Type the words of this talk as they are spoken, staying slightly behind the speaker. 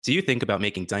Do you think about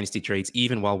making dynasty trades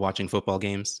even while watching football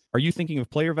games? Are you thinking of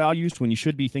player values when you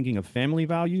should be thinking of family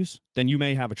values? Then you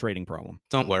may have a trading problem.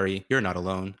 Don't worry, you're not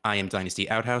alone. I am Dynasty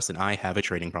Outhouse and I have a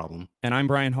trading problem. And I'm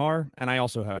Brian Haar, and I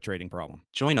also have a trading problem.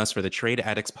 Join us for the Trade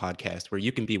Addicts podcast, where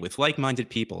you can be with like-minded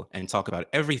people and talk about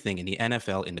everything in the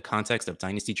NFL in the context of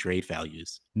dynasty trade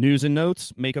values. News and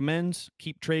notes, make amends,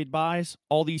 keep trade buys,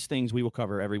 all these things we will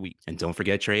cover every week. And don't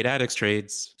forget Trade Addicts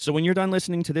trades. So when you're done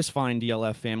listening to this fine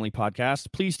DLF family podcast,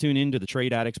 please tune in to the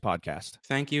Trade Addicts podcast.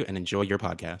 Thank you and enjoy your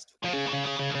podcast.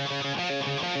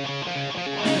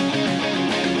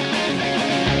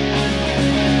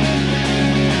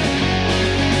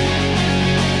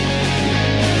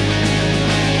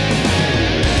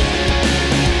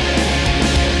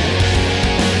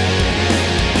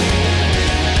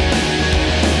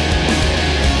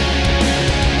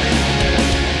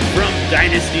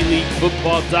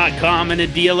 DynastyLeagueFootball.com and a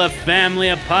DLF family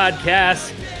of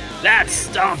podcasts. That's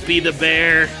Stompy the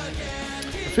Bear.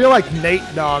 I feel like Nate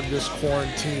Dogg this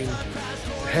quarantine.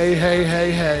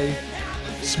 Hey.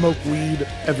 Smoke weed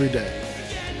every day.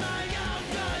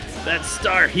 That's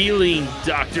Star Healing,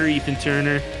 Dr. Ethan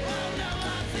Turner.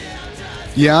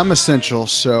 Yeah, I'm essential,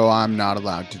 so I'm not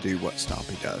allowed to do what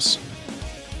Stompy does.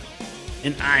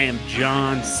 And I am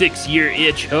John, 6-year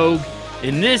itch Hogue,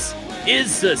 and this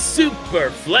is the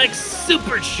SuperFlex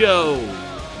Super Show.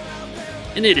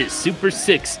 And it is Super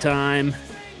 6 time.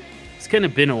 It's kind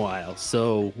of been a while,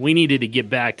 so we needed to get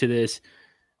back to this.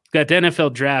 We've got the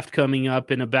NFL draft coming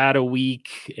up in about a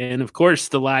week, and of course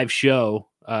the live show,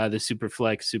 the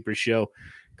SuperFlex Super Show,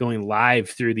 going live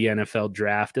through the NFL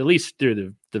draft, at least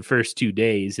through the first 2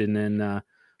 days, and then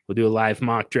we'll do a live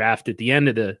mock draft at the end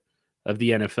of the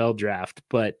NFL draft.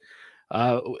 But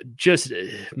I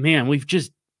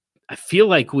feel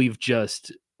like we've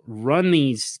just run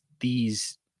these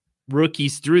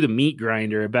rookies through the meat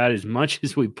grinder about as much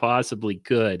as we possibly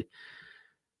could.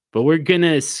 But we're going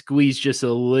to squeeze just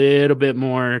a little bit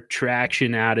more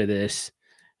traction out of this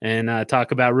and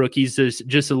talk about rookies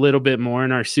just a little bit more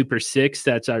in our Super 6.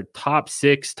 That's our top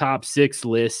six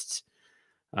lists.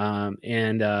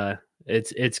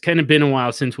 It's kind of been a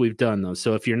while since we've done those.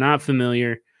 So if you're not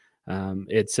familiar,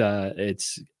 it's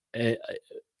kind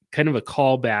of a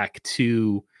callback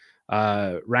to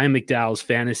Ryan McDowell's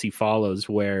Fantasy Follows,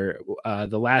 where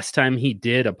the last time he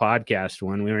did a podcast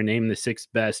one, we were named the 6th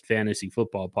best fantasy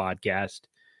football podcast.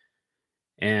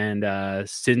 And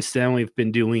since then, we've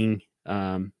been doing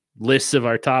lists of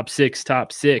our top six is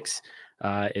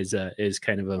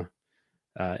kind of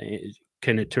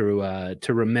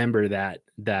to remember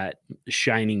that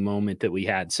shining moment that we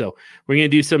had. So we're going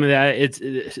to do some of that. It's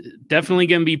definitely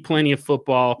going to be plenty of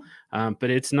football, but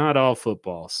it's not all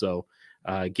football. So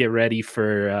get ready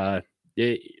for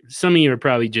some of you are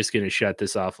probably just going to shut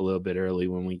this off a little bit early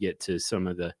when we get to some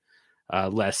of the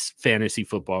less fantasy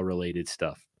football related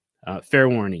stuff. Fair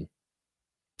warning.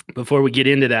 Before we get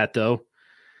into that, though,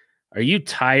 are you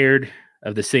tired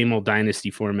of the same old dynasty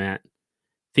format?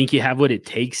 Think you have what it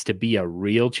takes to be a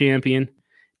real champion?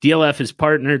 DLF has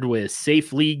partnered with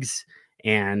Safe Leagues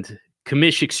and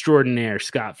commish extraordinaire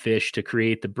Scott Fish to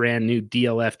create the brand new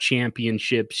DLF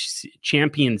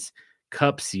Champions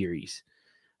Cup Series.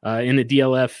 In the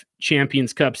DLF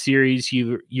Champions Cup Series,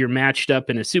 you're matched up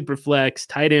in a SuperFlex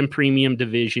tight end premium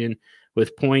division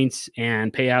with points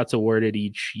and payouts awarded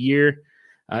each year.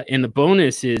 And the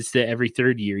bonus is that every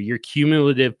third year, your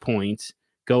cumulative points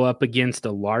go up against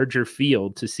a larger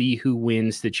field to see who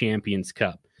wins the Champions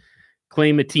Cup.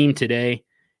 Claim a team today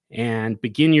and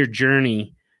begin your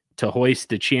journey to hoist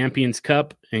the Champions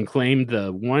Cup and claim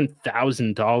the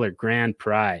 $1,000 grand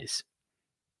prize.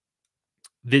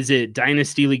 Visit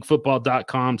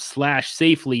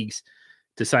dynastyleaguefootball.com/safeleagues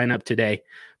to sign up today.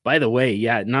 By the way,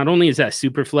 not only is that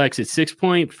SuperFlex, it's 6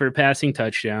 point for passing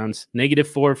touchdowns,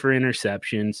 -4 for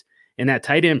interceptions, and that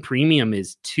tight end premium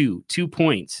is 2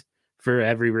 points for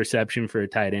every reception for a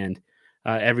tight end.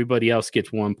 Everybody else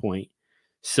gets 1 point.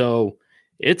 So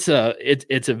it's a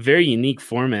very unique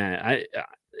format.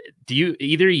 Do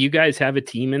either of you guys have a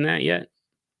team in that yet?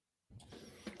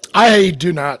 I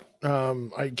do not.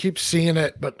 I keep seeing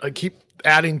it, but I keep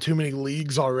adding too many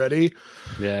leagues already.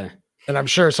 Yeah. And I'm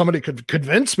sure somebody could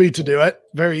convince me to do it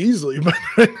very easily. But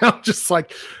right now, I'm just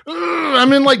like,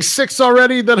 I'm in like 6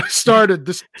 already that I started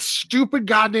this stupid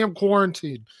goddamn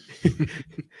quarantine.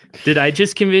 Did I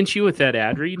just convince you with that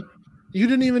ad read? You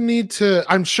didn't even need to.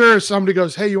 I'm sure somebody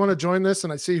goes, hey, you want to join this?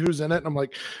 And I see who's in it. And I'm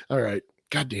like, all right,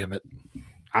 God damn it.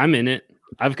 I'm in it.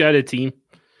 I've got a team.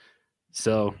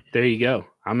 So there you go.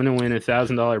 I'm going to win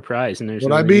 $1,000 prize. And there's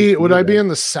would I be in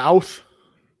the South?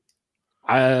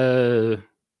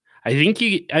 I think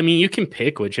you can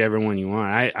pick whichever one you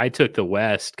want. I took the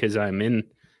West because I'm in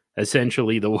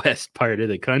essentially the West part of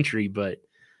the country, but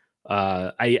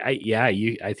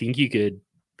I think you could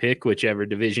pick whichever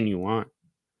division you want.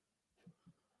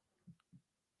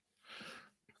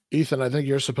 Ethan, I think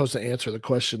you're supposed to answer the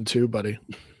question too, buddy.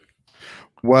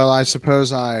 Well, I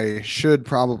suppose I should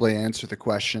probably answer the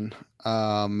question.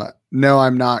 No,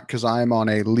 I'm not, because I'm on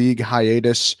a league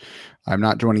hiatus. I'm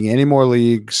not joining any more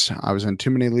leagues. I was in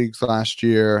too many leagues last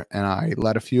year, and I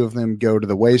let a few of them go to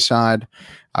the wayside.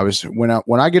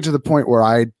 When I get to the point where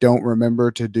I don't remember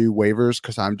to do waivers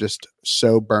because I'm just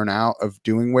so burnt out of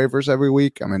doing waivers every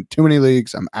week. I'm in too many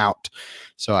leagues. I'm out.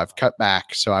 So I've cut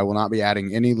back. So I will not be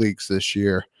adding any leagues this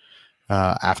year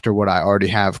after what I already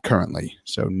have currently.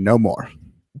 So no more.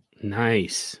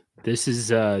 Nice. This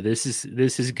is on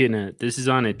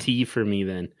a T for me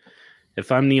then. If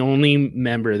I'm the only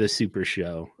member of the Super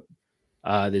Show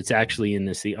that's actually in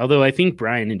this league, although I think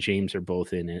Brian and James are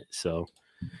both in it. So,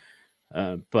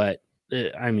 but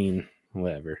I mean,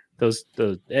 whatever.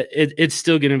 It's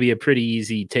still going to be a pretty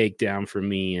easy takedown for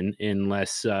me,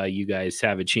 unless you guys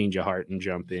have a change of heart and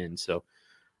jump in. So,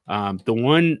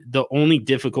 the only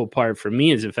difficult part for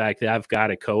me is the fact that I've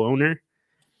got a co-owner.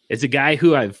 It's a guy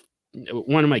who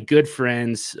one of my good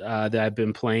friends that I've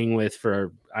been playing with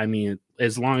for,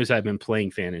 as long as I've been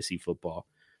playing fantasy football.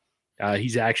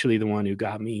 He's actually the one who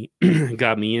got me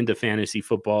into fantasy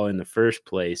football in the first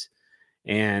place.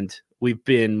 And we've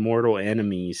been mortal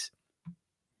enemies.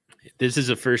 This is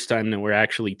the first time that we're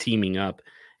actually teaming up.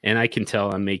 And I can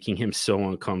tell I'm making him so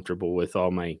uncomfortable with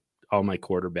all my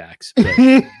quarterbacks. But,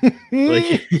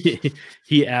 like,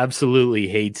 he absolutely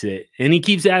hates it. And he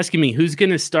keeps asking me, who's going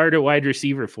to start at wide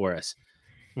receiver for us?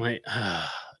 I'm like,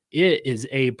 it is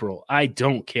April. I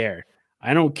don't care.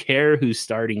 I don't care who's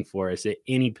starting for us at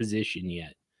any position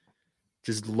yet.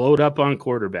 Just load up on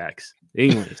quarterbacks.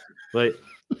 Anyways, but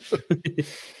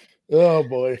oh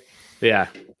boy. Yeah.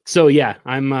 So yeah,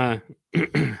 I'm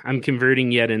I'm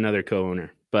converting yet another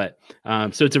co-owner. But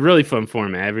so it's a really fun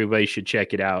format. Everybody should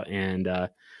check it out. And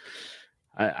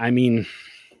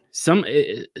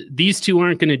these two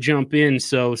aren't going to jump in,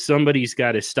 so somebody's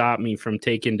got to stop me from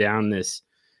taking down this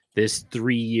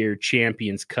 3-year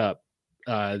Champions Cup,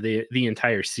 the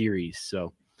entire series.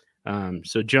 So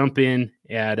jump in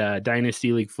at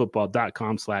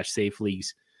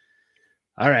dynastyleaguefootball.com/safeleagues.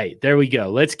 All right, there we go.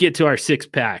 Let's get to our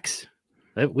 6-packs.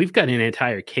 We've got an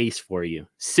entire case for you.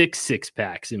 6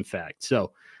 packs, in fact.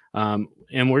 So,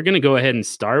 and we're going to go ahead and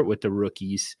start with the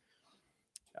rookies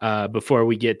before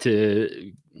we get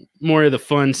to more of the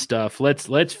fun stuff.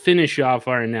 Let's finish off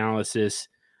our analysis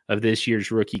of this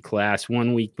year's rookie class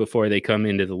 1 week before they come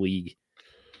into the league.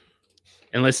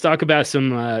 And let's talk about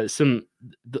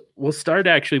we'll start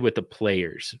actually with the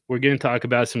players. We're going to talk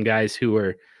about some guys who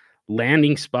are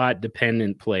landing spot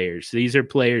dependent players. These are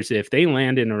players, if they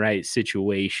land in the right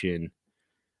situation,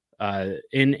 and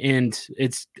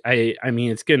it's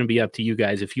going to be up to you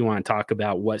guys if you want to talk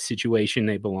about what situation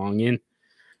they belong in.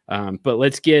 But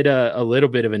let's get a little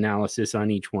bit of analysis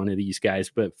on each one of these guys.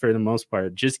 But for the most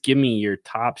part, just give me your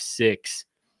top 6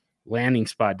 landing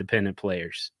spot dependent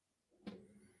players.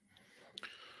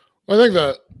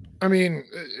 I think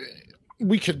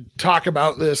we could talk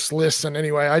about this list in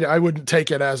any way. I wouldn't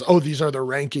take it as, these are the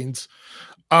rankings.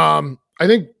 I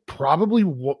think probably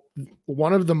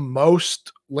one of the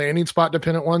most landing spot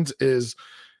dependent ones is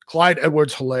Clyde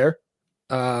Edwards-Helaire.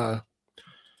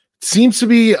 Seems to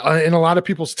be in a lot of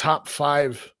people's top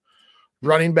 5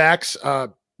 running backs.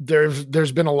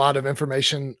 There's been a lot of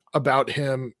information about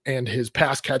him and his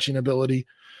pass catching ability.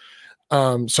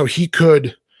 So he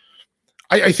could,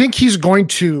 I think he's going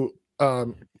to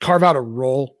carve out a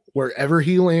role wherever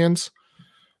he lands.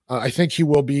 I think he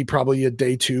will be probably a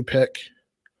day 2 pick.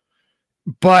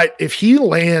 But if he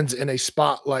lands in a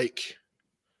spot like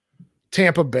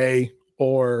Tampa Bay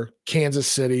or Kansas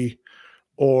City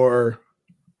or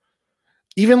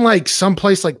even like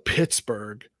someplace like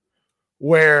Pittsburgh,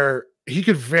 where he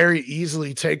could very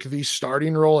easily take the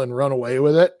starting role and run away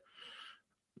with it,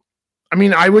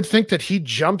 I would think that he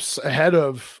jumps ahead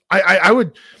of I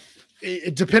would,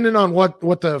 depending on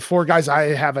what the 4 guys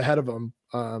I have ahead of him.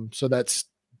 So that's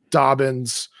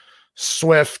Dobbins,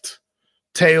 Swift,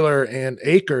 Taylor, and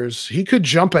Akers. He could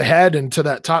jump ahead into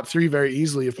that top 3 very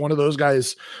easily if one of those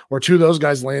guys or 2 of those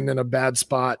guys land in a bad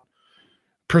spot,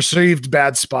 perceived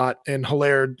bad spot, and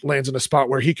Helaire lands in a spot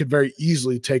where he could very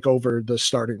easily take over the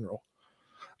starting role.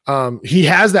 He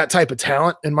has that type of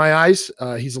talent in my eyes.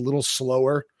 He's a little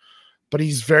slower, but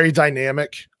he's very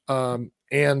dynamic,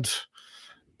 and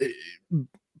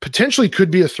potentially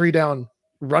could be a 3-down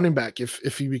running back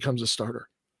if he becomes a starter.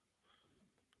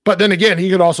 But then again, he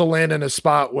could also land in a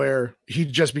spot where he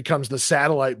just becomes the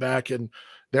satellite back, and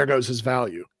there goes his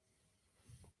value.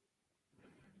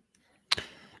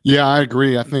 Yeah, I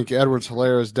agree. I think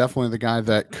Edwards-Helaire is definitely the guy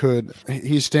that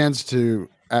he stands to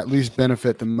at least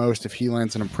benefit the most if he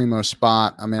lands in a primo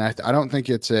spot. I mean, I don't think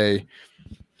I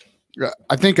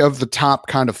think of the top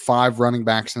kind of 5 running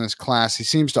backs in this class, he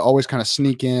seems to always kind of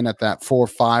sneak in at that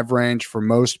 4-5 range for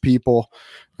most people.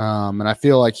 And I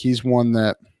feel like he's one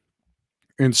that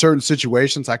in certain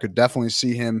situations, I could definitely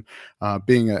see him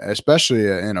being, especially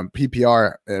in a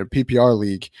PPR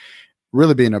league,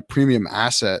 really being a premium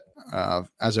asset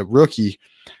as a rookie.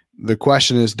 The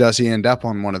question is, does he end up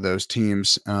on one of those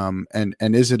teams? And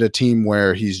is it a team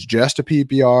where he's just a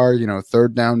PPR,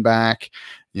 third down back,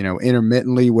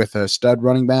 intermittently with a stud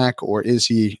running back, or is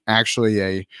he actually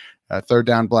a third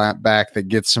down back that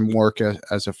gets some work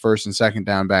as a first and second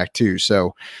down back too?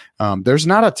 So there's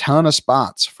not a ton of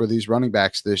spots for these running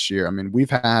backs this year. I mean, we've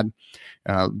had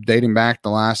dating back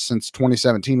since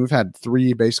 2017, we've had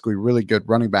 3 basically really good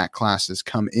running back classes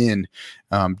come in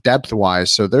depth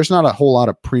wise. So there's not a whole lot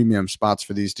of premium spots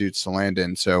for these dudes to land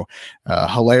in. So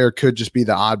Helaire could just be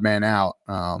the odd man out,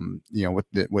 with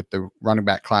the running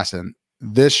back class in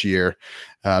this year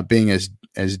being as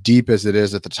deep as it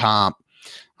is at the top.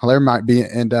 Helaire might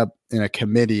end up in a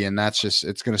committee, and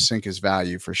it's going to sink his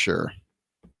value for sure.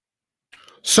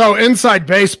 So inside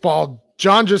baseball,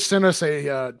 John just sent us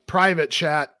a private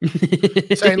chat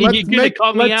saying, "You're gonna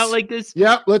call me out like this?"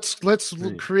 Yeah, let's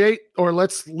create, or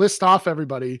let's list off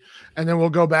everybody, and then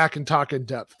we'll go back and talk in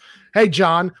depth. Hey,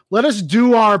 John, let us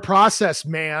do our process,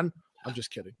 man. I'm just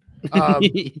kidding.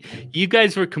 You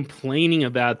guys were complaining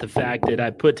about the fact that I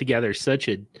put together such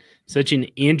an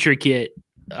intricate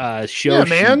show. Yeah,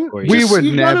 man. We would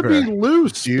never be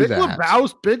loose. do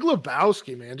that. Big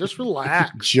Lebowski, man. Just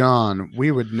relax. John,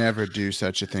 we would never do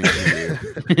such a thing to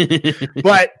you.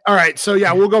 But all right, so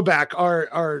yeah, we'll go back.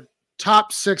 Our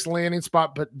top 6 landing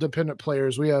spot but dependent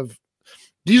players.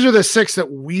 These are the 6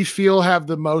 that we feel have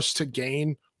the most to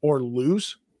gain or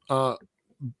lose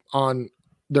on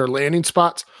their landing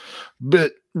spots.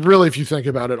 But really, if you think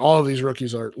about it, all of these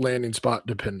rookies are landing spot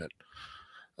dependent.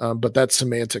 But that's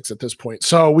semantics at this point.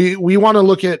 So we want to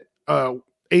look at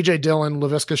A.J. Dillon,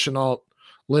 Laviska Shenault,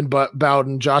 Lynn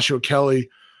Bowden, Joshua Kelly,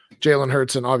 Jalen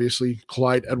Hurts, and obviously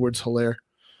Clyde Edwards-Helaire.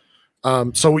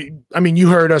 You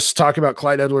heard us talk about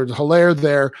Clyde Edwards-Helaire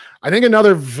there. I think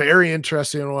another very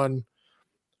interesting one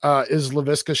is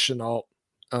Laviska Shenault.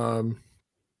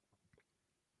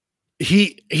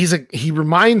 He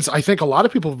reminds, I think, a lot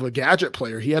of people of a gadget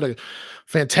player. He had a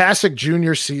fantastic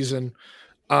junior season.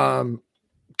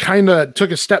 Kind of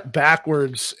took a step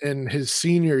backwards in his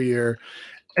senior year,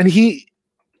 and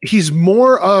he's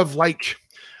more of like,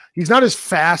 he's not as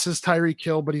fast as Tyreek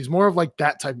Hill, but he's more of like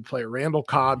that type of player. Randall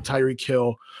Cobb, Tyreek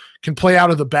Hill, can play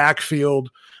out of the backfield,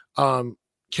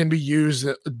 can be used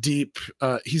deep.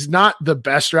 He's not the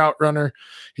best route runner.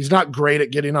 He's not great at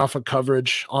getting off of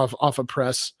coverage, off of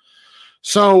press.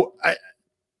 So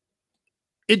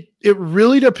it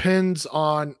really depends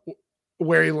on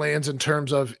where he lands in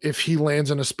terms of if he lands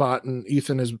in a spot, and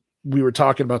Ethan, we were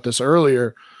talking about this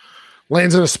earlier,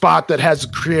 lands in a spot that has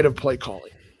creative play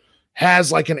calling,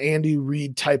 has like an Andy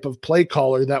Reid type of play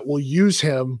caller that will use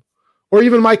him, or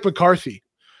even Mike McCarthy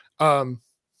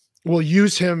will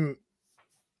use him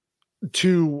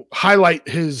to highlight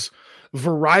his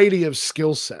variety of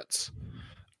skill sets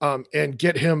and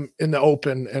get him in the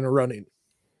open and running.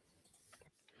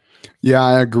 Yeah,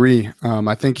 I agree.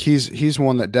 I think he's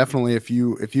one that definitely, if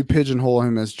you pigeonhole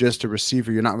him as just a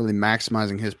receiver, you're not really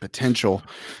maximizing his potential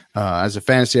as a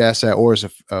fantasy asset or as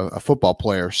a football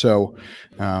player. So,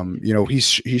 he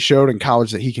showed in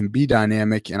college that he can be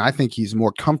dynamic, and I think he's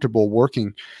more comfortable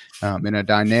working in a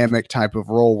dynamic type of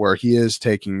role where he is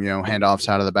taking handoffs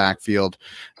out of the backfield.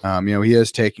 He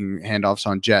is taking handoffs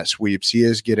on jet sweeps. He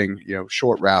is getting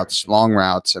short routes, long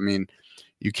routes. I mean,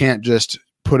 you can't just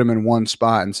put him in one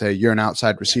spot and say you're an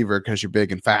outside receiver because you're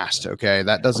big and fast. Okay.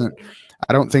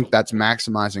 I don't think that's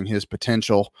maximizing his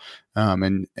potential.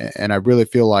 And I really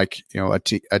feel like,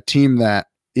 a team that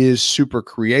is super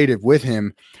creative with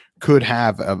him could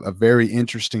have a very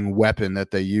interesting weapon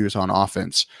that they use on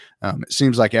offense. It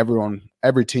seems like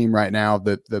every team right now,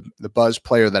 the buzz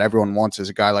player that everyone wants is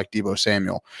a guy like Deebo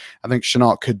Samuel. I think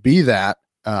Shenault could be that.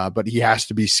 But he has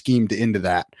to be schemed into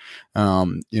that.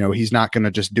 He's not going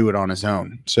to just do it on his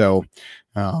own. So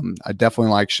I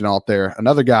definitely like Shenault there.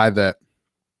 Another guy that,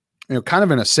 kind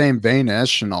of in the same vein as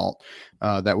Shenault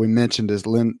that we mentioned is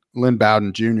Lynn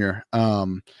Bowden Jr.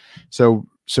 So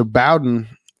Bowden,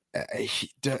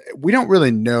 we don't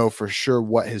really know for sure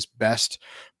what his best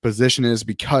position is,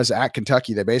 because at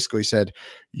Kentucky, they basically said,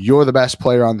 you're the best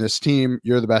player on this team.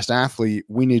 You're the best athlete.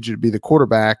 We need you to be the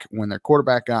quarterback. When their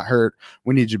quarterback got hurt,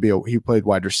 we need you to be he played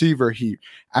wide receiver.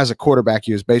 As a quarterback,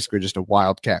 he was basically just a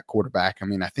wildcat quarterback. I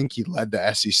mean, I think he led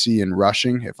the SEC in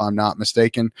rushing, if I'm not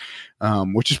mistaken,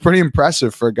 which is pretty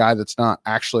impressive for a guy that's not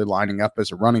actually lining up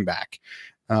as a running back.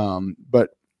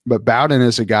 But Bowden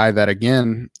is a guy that,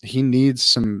 again, he needs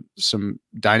some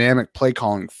dynamic play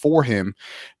calling for him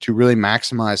to really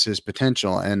maximize his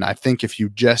potential. And I think if you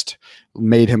just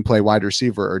made him play wide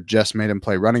receiver or just made him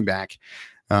play running back,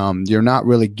 you're not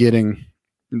really getting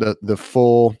the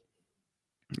full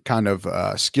kind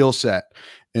of skill set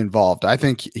involved. I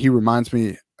think he reminds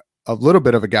me a little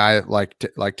bit of a guy like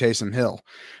Taysom Hill.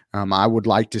 I would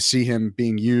like to see him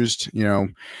being used,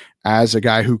 as a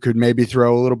guy who could maybe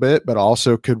throw a little bit, but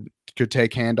also could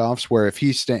take handoffs, where if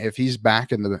he's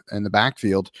back in the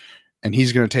backfield and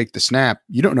he's going to take the snap,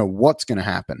 you don't know what's going to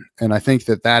happen. And I think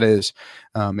that is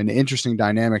an interesting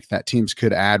dynamic that teams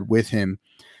could add with him.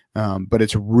 But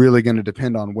it's really going to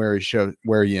depend on where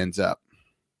he ends up.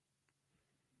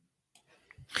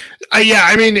 Yeah,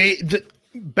 I mean,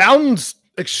 Bowden's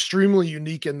extremely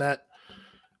unique in that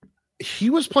he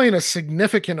was playing a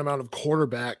significant amount of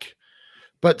quarterback,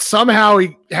 but somehow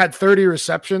he had 30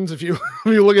 receptions. If you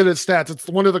look at his stats, it's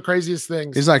one of the craziest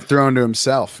things. He's like throwing to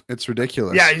himself. It's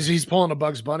ridiculous. Yeah, he's pulling a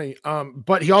Bugs Bunny.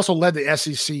 But he also led the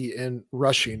SEC in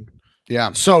rushing.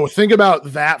 Yeah. So think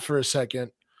about that for a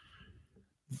second.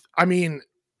 I mean,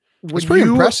 it's pretty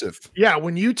impressive. Yeah,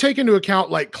 when you take into account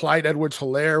like Clyde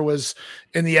Edwards-Helaire was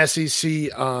in the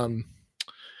SEC,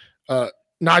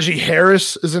 Najee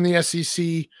Harris is in the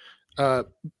SEC,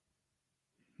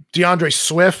 DeAndre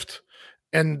Swift,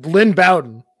 and Lynn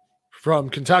Bowden from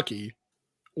Kentucky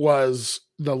was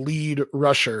the lead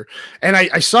rusher. And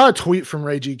I saw a tweet from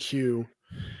Ray GQ,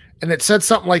 and it said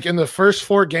something like in the first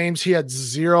 4 games, he had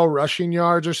 0 rushing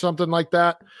yards or something like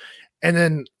that. And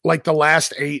then like the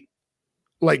last 8,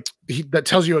 that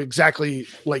tells you exactly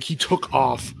like he took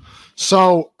off.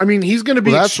 So, I mean, he's going to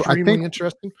be extremely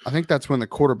interesting. I think that's when the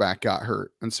quarterback got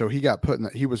hurt. And so he got put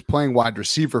he was playing wide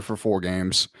receiver for 4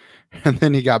 games, and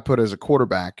then he got put as a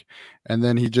quarterback. And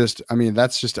then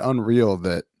that's just unreal.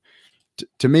 That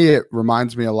to me, it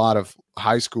reminds me a lot of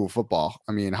high school football.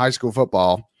 I mean, high school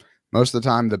football, most of the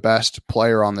time, the best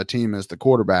player on the team is the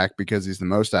quarterback because he's the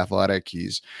most athletic.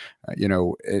 He's,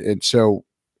 and so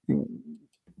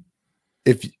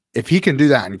if he can do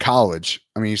that in college,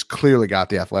 I mean, he's clearly got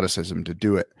the athleticism to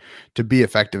do it, to be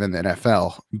effective in the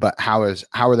NFL. But how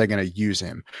are they going to use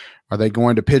him? Are they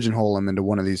going to pigeonhole him into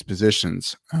one of these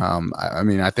positions? I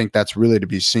mean, I think that's really to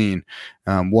be seen.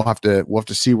 We'll have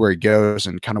to see where he goes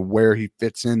and kind of where he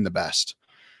fits in the best.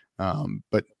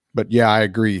 But yeah, I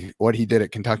agree. What he did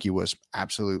at Kentucky was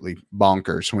absolutely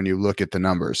bonkers. When you look at the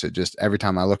numbers, it just, every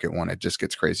time I look at one, it just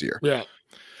gets crazier. Yeah.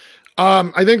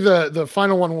 I think the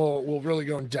final one we'll really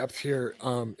go in depth here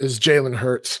is Jalen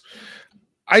Hurts.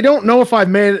 I don't know if I've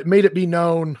made it be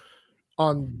known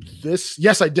on this.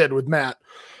 Yes, I did with Matt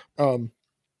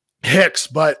Hicks,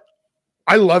 but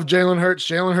I love Jalen Hurts.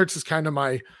 Jalen Hurts is kind of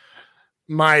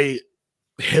my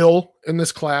hill in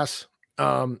this class.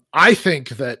 I think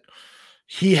that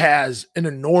he has an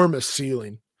enormous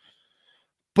ceiling,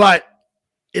 but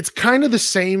it's kind of the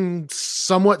same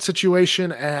somewhat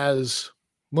situation as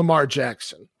Lamar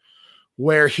Jackson,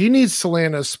 where he needs to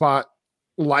land a spot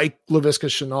like Laviska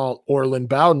Shenault or Lynn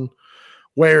Bowden,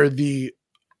 where the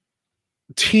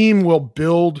team will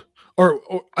build or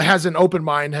has an open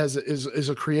mind, is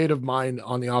a creative mind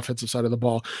on the offensive side of the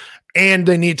ball, and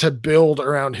they need to build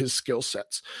around his skill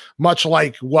sets, much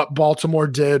like what Baltimore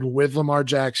did with Lamar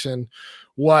Jackson,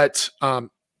 what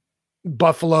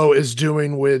Buffalo is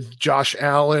doing with Josh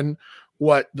Allen,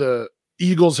 what the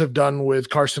Eagles have done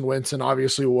with Carson Wentz, and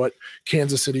obviously what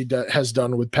Kansas City has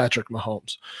done with Patrick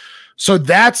Mahomes. So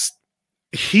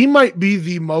he might be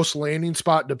the most landing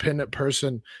spot dependent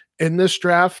person in this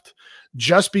draft,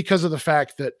 just because of the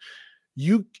fact that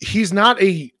he's not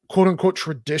a quote unquote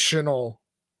traditional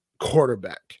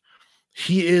quarterback.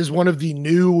 He is one of the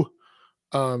new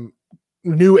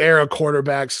era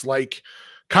quarterbacks like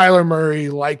Kyler Murray,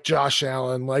 like Josh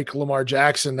Allen, like Lamar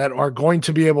Jackson, that are going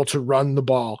to be able to run the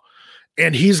ball.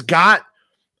 And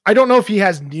I don't know if he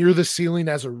has near the ceiling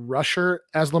as a rusher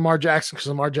as Lamar Jackson, because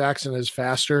Lamar Jackson is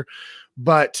faster,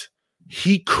 but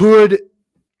he could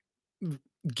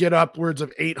get upwards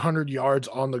of 800 yards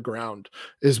on the ground,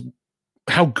 is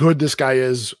how good this guy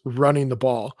is running the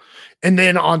ball. And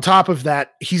then on top of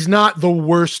that, he's not the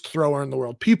worst thrower in the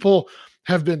world. People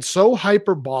have been so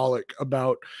hyperbolic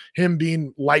about him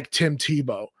being like Tim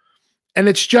Tebow, and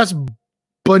it's just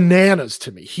bananas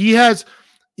to me. He has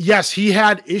yes, he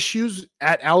had issues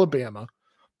at Alabama,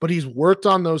 but he's worked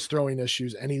on those throwing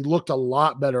issues, and he looked a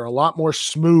lot better, a lot more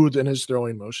smooth in his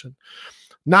throwing motion.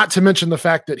 Not to mention the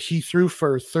fact that he threw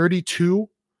for 32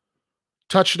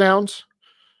 touchdowns.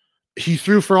 He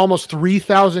threw for almost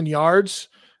 3,000 yards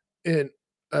in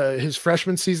his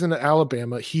freshman season at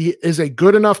Alabama. He is a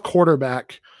good enough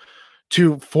quarterback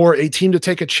for a team to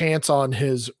take a chance on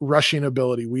his rushing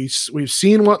ability. We've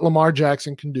seen what Lamar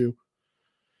Jackson can do,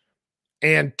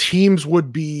 and teams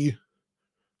would be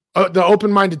the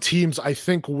open-minded teams, I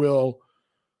think, will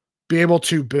be able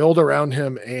to build around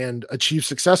him and achieve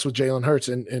success with Jalen Hurts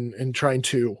in trying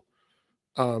to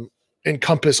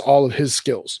encompass all of his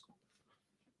skills.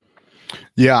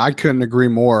 Yeah, I couldn't agree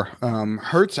more.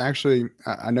 Hurts actually,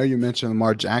 I know you mentioned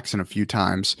Lamar Jackson a few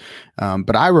times,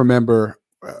 but I remember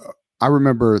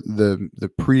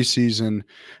the preseason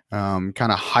kind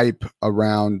of hype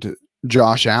around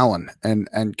Josh Allen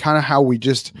and kind of how we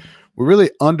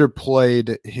really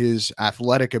underplayed his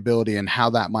athletic ability and how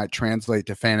that might translate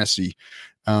to fantasy.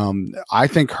 I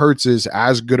think Hurts is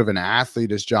as good of an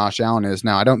athlete as Josh Allen is.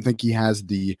 Now, I don't think he has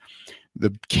the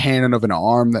cannon of an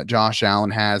arm that Josh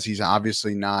Allen has. He's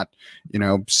obviously not,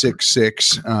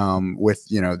 6'6", with,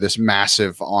 this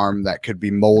massive arm that could be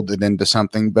molded into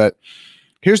something. But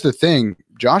here's the thing.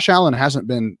 Josh Allen hasn't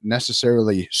been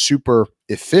necessarily super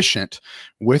efficient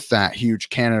with that huge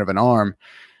cannon of an arm,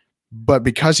 but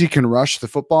because he can rush the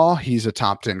football, he's a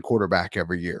top 10 quarterback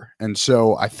every year. And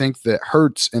so I think that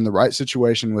Hurts, in the right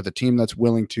situation with a team that's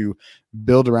willing to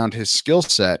build around his skill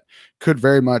set, could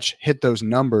very much hit those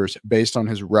numbers based on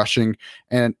his rushing.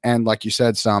 And like you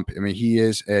said, Stump, I mean, he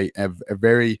is a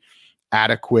very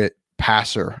adequate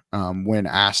passer when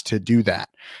asked to do that.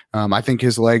 I think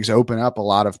his legs open up a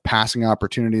lot of passing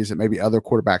opportunities that maybe other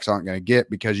quarterbacks aren't going to get,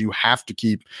 because you have to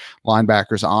keep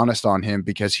linebackers honest on him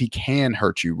because he can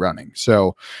hurt you running.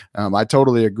 So I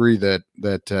totally agree that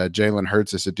Jalen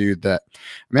Hurts is a dude that,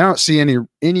 I don't see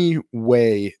any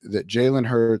way that Jalen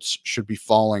Hurts should be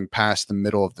falling past the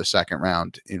middle of the second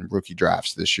round in rookie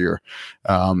drafts this year,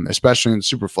 especially in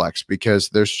SuperFlex, because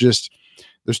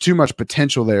there's too much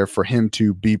potential there for him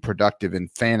to be productive in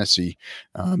fantasy,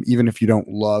 even if you don't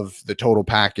love the total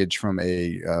package from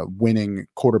a winning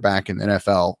quarterback in the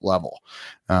NFL level.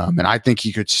 And I think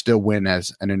he could still win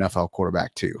as an NFL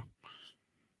quarterback too.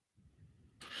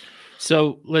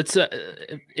 So let's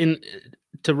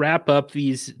to wrap up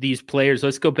these players,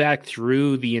 let's go back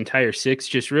through the entire six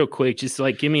just real quick. Just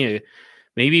like give me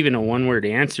maybe even a one-word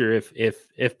answer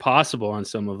if possible on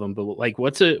some of them. But like,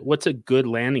 what's a good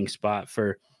landing spot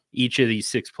for each of these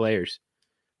six players?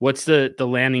 What's the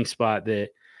landing spot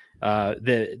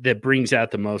that brings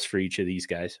out the most for each of these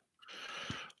guys?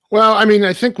 Well,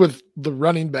 I think with the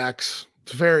running backs,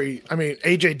 it's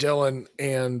AJ Dillon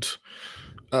and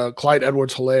Clyde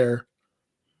Edwards-Helaire.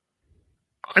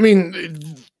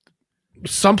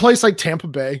 Someplace like Tampa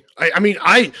Bay.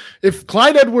 If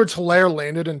Clyde Edwards-Helaire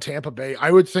landed in Tampa Bay,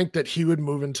 I would think that he would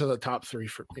move into the top 3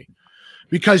 for me,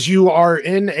 because you are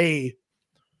in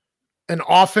an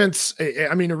offense.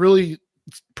 Really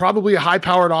probably a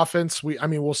high-powered offense.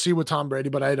 We'll see with Tom Brady,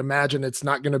 but I'd imagine it's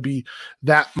not going to be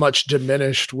that much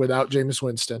diminished without Jameis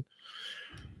Winston.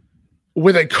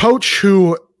 With a coach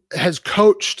who has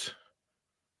coached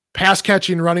pass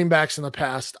catching running backs in the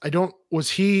past. I don't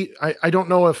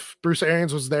know if Bruce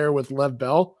Arians was there with Lev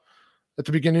Bell at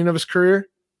the beginning of his career,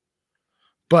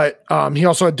 but he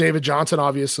also had David Johnson,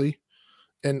 obviously,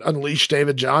 and unleashed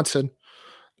David Johnson.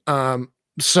 And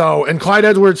Clyde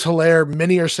Edwards-Helaire,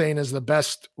 many are saying, is the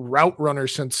best route runner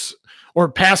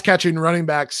or pass catching running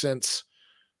back since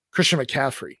Christian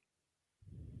McCaffrey.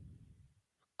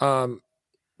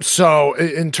 So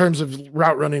in terms of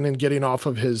route running and getting off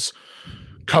of his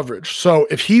coverage. So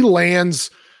if he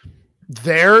lands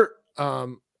there,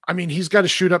 he's got to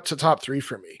shoot up to top 3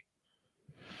 for me.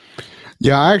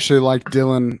 Yeah, I actually like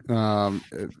Dillon.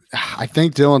 I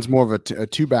think Dillon's more of a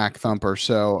two-back thumper,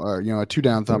 a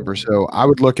two-down thumper. So I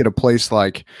would look at a place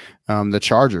like the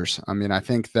Chargers. I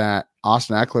think that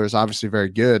Austin Eckler is obviously very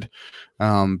good,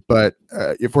 but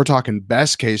if we're talking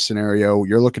best-case scenario,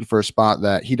 you're looking for a spot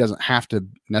that he doesn't have to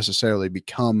necessarily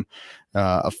become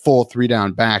a full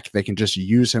 3-down back. They can just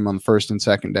use him on the first and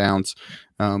second downs.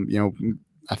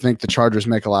 I think the Chargers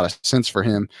make a lot of sense for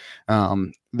him.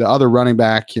 The other running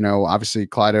back, obviously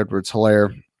Clyde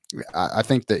Edwards-Helaire, I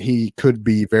think that he could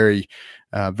be very,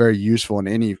 very useful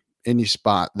in any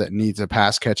spot that needs a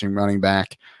pass catching running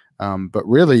back. But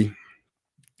really,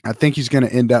 I think he's going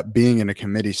to end up being in a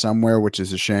committee somewhere, which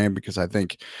is a shame, because I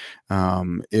think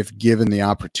if given the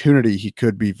opportunity, he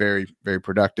could be very, very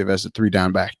productive as a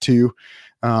 3-down back too.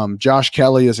 Josh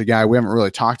Kelly is a guy we haven't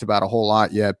really talked about a whole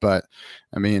lot yet, but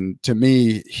I mean, to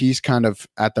me, he's kind of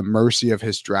at the mercy of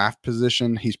his draft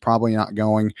position. He's probably not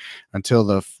going until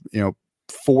the,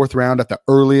 fourth round at the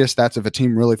earliest. That's if a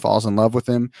team really falls in love with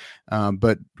him.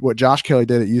 But what Josh Kelly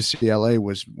did at UCLA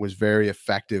was very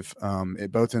effective,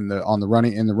 both on the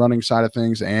running side of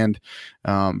things and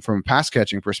from a pass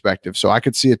catching perspective. So I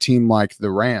could see a team like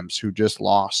the Rams, who just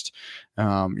lost,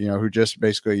 who just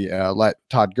basically let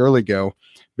Todd Gurley go,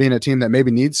 being a team that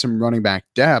maybe needs some running back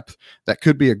depth. That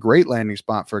could be a great landing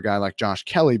spot for a guy like Josh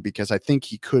Kelly, because I think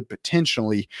he could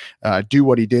potentially do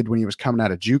what he did when he was coming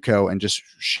out of JUCO and just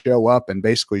show up and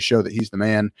basically show that he's the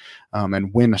man,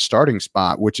 and win a starting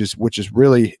spot, which is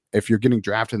really, if you're getting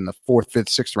drafted in the 4th, 5th,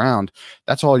 6th round,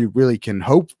 that's all you really can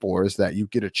hope for, is that you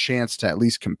get a chance to at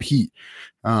least compete.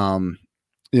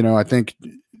 I think,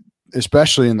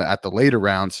 especially at the later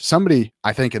rounds, somebody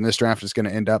I think in this draft is going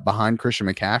to end up behind Christian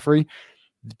McCaffrey.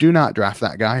 Do not draft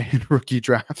that guy in rookie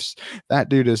drafts. That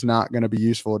dude is not going to be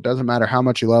useful. It doesn't matter how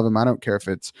much you love him. I don't care if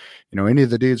it's, any of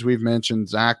the dudes we've mentioned,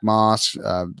 Zach Moss,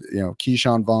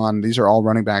 Keyshawn Vaughn. These are all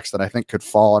running backs that I think could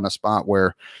fall in a spot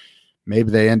where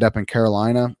maybe they end up in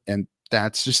Carolina, and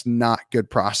that's just not good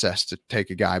process to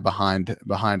take a guy behind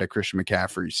a Christian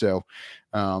McCaffrey. So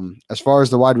as far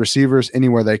as the wide receivers,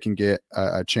 anywhere they can get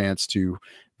a chance to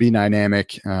be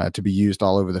dynamic, to be used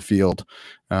all over the field,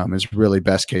 is really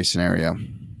best case scenario.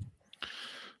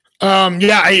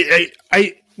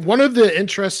 I one of the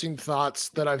interesting thoughts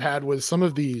that I've had with some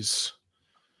of these,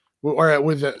 or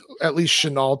with at least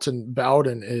Chenault and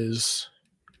Bowden, is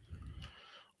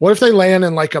what if they land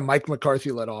in like a Mike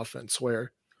McCarthy led offense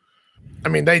where, I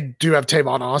mean, they do have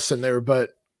Tavon Austin there,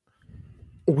 but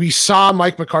we saw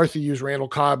Mike McCarthy use Randall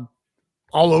Cobb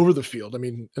all over the field. I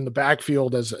mean, in the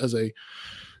backfield as a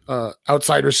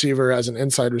outside receiver, as an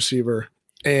inside receiver.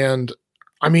 And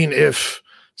I mean, if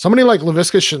somebody like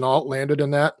Laviska Shenault landed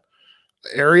in that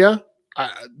area,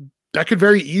 that could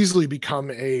very easily become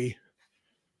a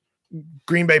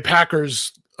Green Bay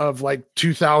Packers of like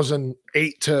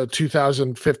 2008 to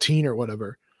 2015 or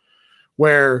whatever,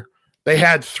 where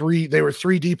they were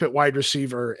 3 deep at wide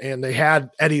receiver, and they had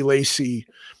Eddie Lacy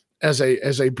as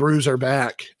a bruiser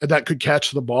back that could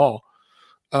catch the ball.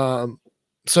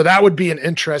 So that would be an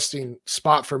interesting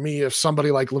spot for me if somebody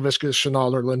like Laviska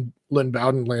Shenault or Lynn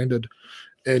Bowden landed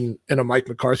in a Mike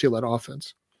McCarthy led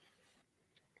offense.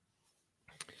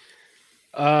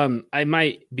 I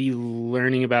might be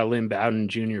learning about Lynn Bowden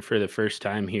Jr. for the first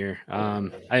time here.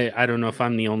 I don't know if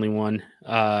I'm the only one.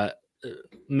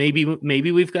 Maybe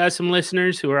we've got some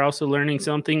listeners who are also learning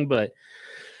something, but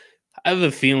I have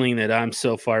a feeling that I'm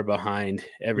so far behind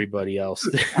everybody else.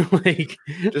 Like,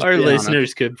 our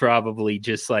listeners could probably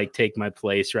just like take my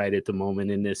place right at the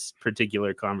moment in this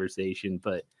particular conversation.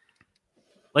 But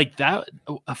like, that,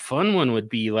 a fun one would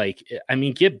be like, I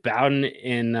mean, get Bowden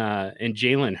and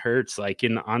Jalen Hurts like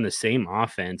on the same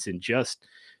offense and just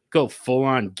go full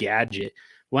on gadget.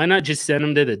 Why not just send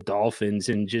them to the Dolphins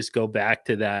and just go back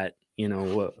to that?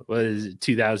 What is it,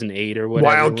 2008 or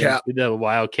whatever? The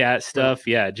Wildcat stuff.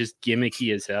 Yeah, just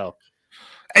gimmicky as hell.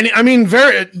 And I mean,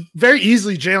 very, very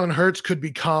easily, Jalen Hurts could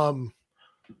become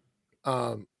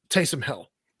Taysom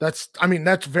Hill. That's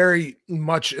very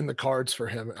much in the cards for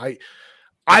him.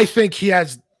 I think he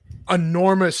has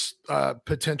enormous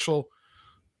potential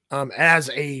as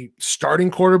a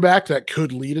starting quarterback that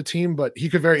could lead a team, but he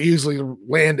could very easily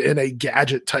land in a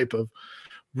gadget type of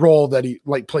role that he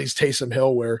like plays Taysom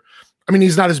Hill, where, I mean,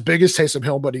 he's not as big as Taysom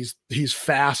Hill, but he's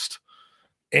fast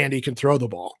and he can throw the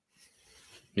ball.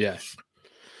 Yeah.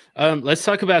 Let's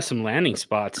talk about some landing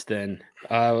spots then.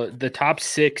 The top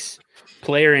 6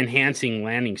 player enhancing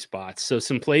landing spots. So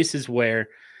some places where,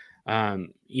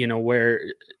 where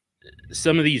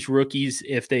some of these rookies,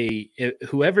 if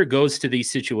whoever goes to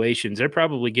these situations, they're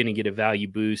probably going to get a value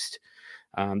boost.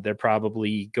 They're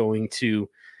probably going to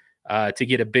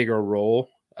get a bigger role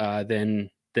than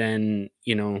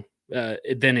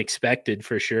expected,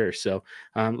 for sure. So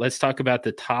let's talk about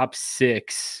the top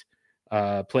 6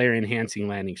 player enhancing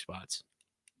landing spots.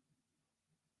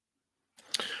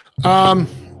 I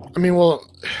mean, well,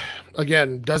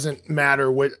 again, doesn't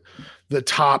matter what the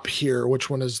top here, which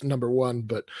one is number 1,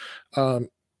 but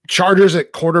Chargers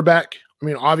at quarterback. I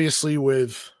mean, obviously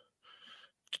with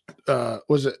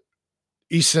was it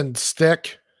Easton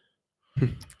Stick?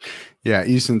 Yeah,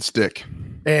 Easton Stick.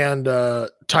 And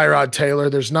Tyrod Taylor.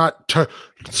 There's not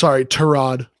Tyrod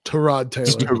Taylor.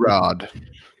 Tyrod.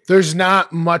 There's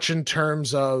not much in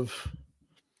terms of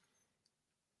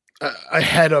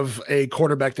ahead of a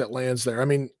quarterback that lands there. I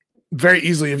mean, very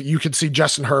easily you could see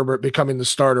Justin Herbert becoming the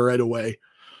starter right away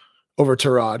over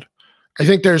Tyrod. I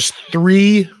think there's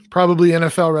 3 probably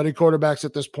NFL ready quarterbacks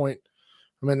at this point.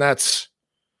 I mean, that's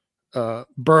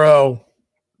Burrow,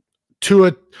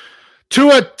 Tua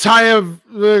Tungo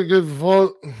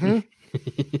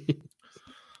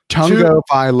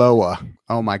Vailoa.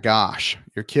 Oh my gosh,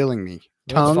 you're killing me.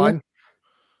 That's fine.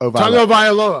 Vailoa. Tungo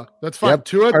Vailoa. That's fine. Yep,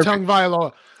 Tua perfect. Tung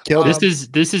Vailoa.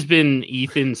 This has been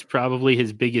Ethan's probably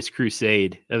his biggest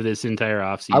crusade of this entire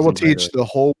offseason. I will teach the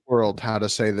whole world how to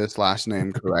say this last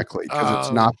name correctly because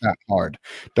it's not that hard.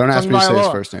 Don't ask me to say his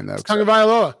first name though. Tungo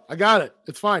Vailoa. I got it.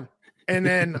 It's fine. And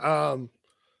then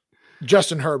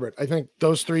Justin Herbert. I think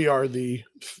those 3 are the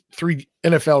 3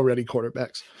 NFL ready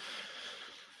quarterbacks.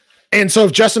 And so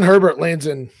if Justin Herbert lands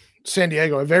in San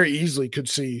Diego, I very easily could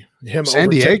see him. San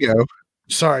Diego.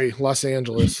 Sorry, Los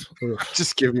Angeles.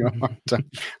 Just give me a hard time.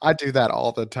 I do that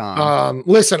all the time.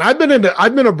 Listen, I've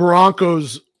been a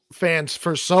Broncos fan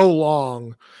for so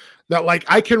long that like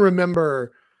I can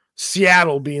remember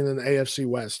Seattle being in the AFC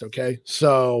West. Okay,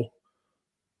 so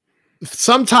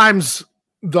sometimes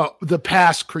the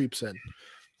past creeps in.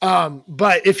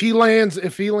 But if he lands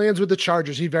with the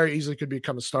Chargers, he very easily could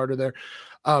become a starter there.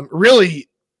 Really,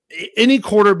 any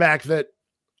quarterback that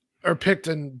are picked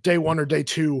in day 1 or day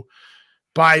 2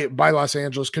 by Los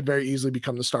Angeles could very easily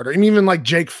become the starter. And even like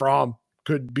Jake Fromm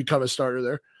could become a starter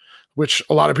there, which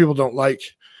a lot of people don't like.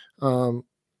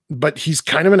 But he's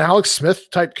kind of an Alex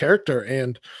Smith type character.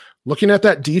 And looking at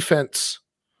that defense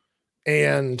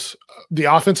and the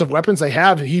offensive weapons they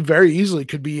have, he very easily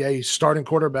could be a starting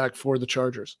quarterback for the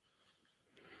Chargers.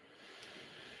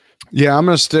 Yeah, I'm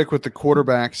going to stick with the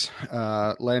quarterbacks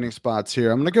landing spots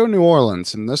here. I'm going to go New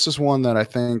Orleans. And this is one that I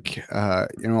think,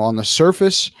 on the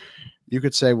surface, you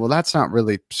could say, well, that's not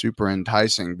really super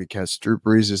enticing because Drew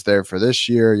Brees is there for this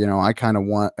year. I kind of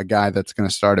want a guy that's going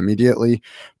to start immediately.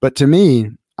 But to me,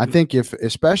 I think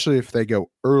especially if they go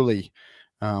early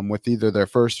with either their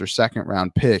first or second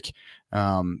round pick,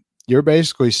 you're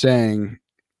basically saying,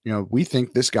 we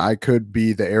think this guy could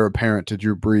be the heir apparent to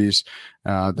Drew Brees.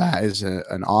 That is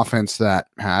an offense that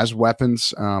has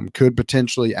weapons, could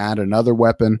potentially add another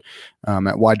weapon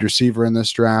at wide receiver in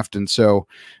this draft. And so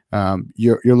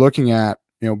you're looking at,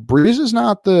 Brees is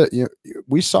not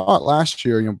we saw it last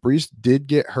year. Brees did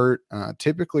get hurt.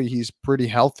 Typically he's pretty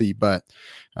healthy, but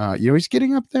he's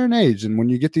getting up there in age. And when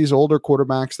you get these older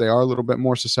quarterbacks, they are a little bit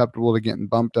more susceptible to getting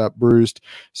bumped up, bruised.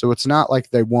 So it's not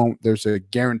like there's a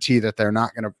guarantee that they're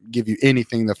not going to give you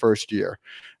anything the first year.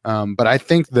 But I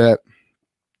think that,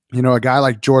 a guy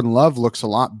like Jordan Love looks a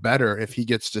lot better if he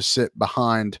gets to sit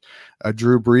behind a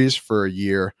Drew Brees for a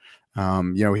year.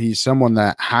 He's someone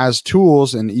that has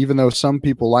tools, and even though some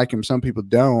people like him, some people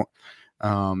don't,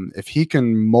 if he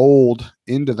can mold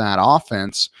into that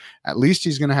offense, at least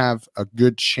he's going to have a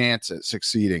good chance at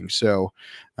succeeding. So,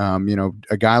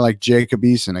 a guy like Jacob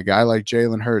Eason, a guy like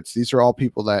Jalen Hurts, these are all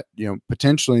people that,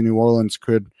 potentially New Orleans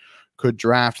could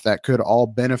draft that could all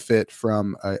benefit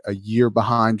from a year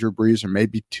behind Drew Brees, or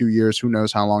maybe 2 years. Who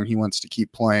knows how long he wants to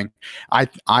keep playing.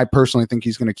 I personally think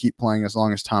he's going to keep playing as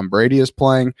long as Tom Brady is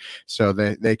playing, so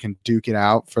they can duke it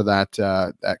out for that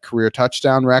career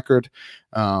touchdown record.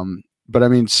 But I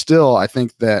mean, still, I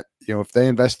think that, if they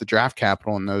invest the draft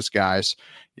capital in those guys,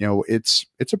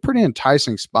 it's a pretty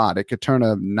enticing spot. It could turn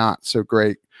a not so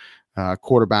great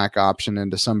quarterback option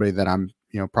into somebody that I'm,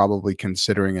 probably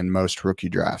considering in most rookie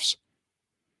drafts.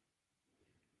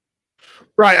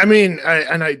 Right. I mean,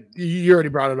 you already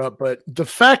brought it up, but the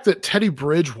fact that Teddy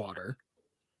Bridgewater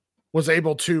was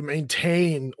able to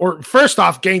maintain, or first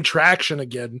off, gain traction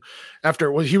again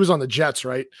after he was on the Jets,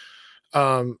 right?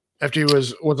 After he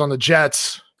was on the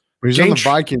Jets. He was on the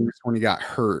Vikings when he got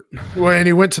hurt. Well, and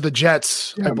he went to the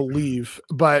Jets, I believe.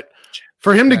 But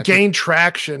for him to gain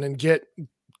traction and get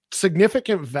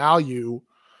significant value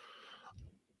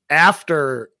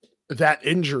after that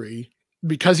injury,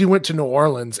 because he went to New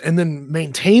Orleans, and then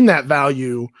maintain that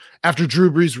value after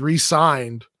Drew Brees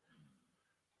re-signed,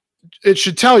 it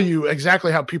should tell you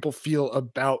exactly how people feel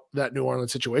about that New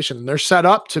Orleans situation. And they're set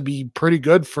up to be pretty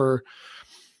good for,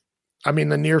 the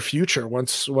near future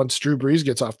once Drew Brees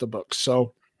gets off the books.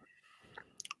 So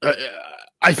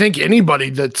I think anybody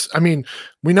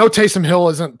we know Taysom Hill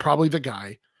isn't probably the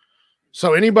guy.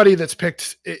 So anybody that's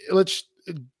picked,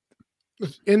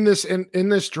 in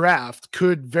this draft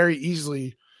could very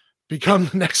easily become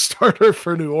the next starter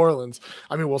for New Orleans.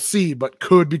 We'll see, but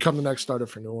could become the next starter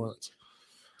for New Orleans.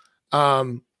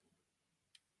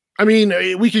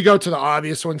 We could go to the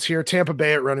obvious ones here. Tampa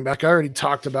Bay at running back. I already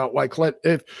talked about why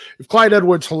if Clyde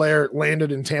Edwards-Helaire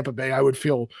landed in Tampa Bay, I would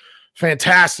feel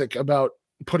fantastic about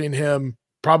putting him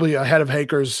probably ahead of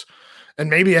Hakers and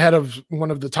maybe ahead of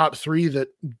one of the top 3 that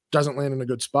doesn't land in a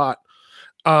good spot.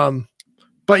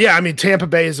 But yeah, I mean, Tampa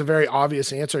Bay is a very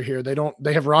obvious answer here.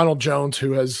 They have Ronald Jones,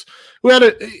 who had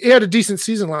a decent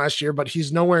season last year, but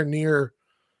he's nowhere near,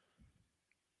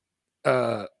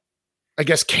 I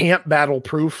guess, camp battle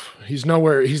proof. He's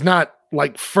not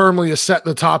like firmly set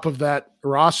the top of that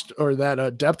roster or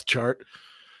that depth chart.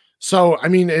 So, I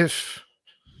mean, if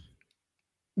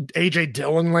AJ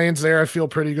Dillon lands there, I feel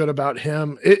pretty good about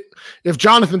him. If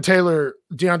Jonathan Taylor,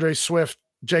 DeAndre Swift,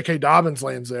 J.K. Dobbins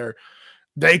lands there,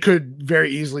 they could very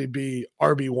easily be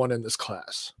RB1 in this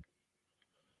class.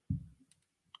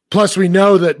 Plus, we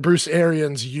know that Bruce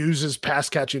Arians uses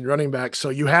pass-catching running backs, so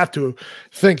you have to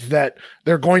think that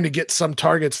they're going to get some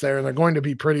targets there, and they're going to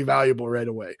be pretty valuable right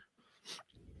away.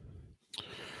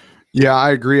 Yeah,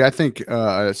 I agree. I think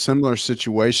a similar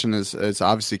situation is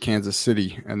obviously Kansas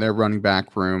City and their running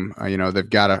back room. They've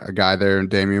got a guy there in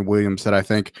Damian Williams that I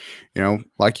think,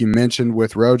 like you mentioned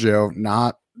with Rojo,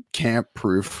 not camp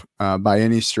proof by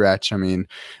any stretch. I mean,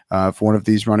 if one of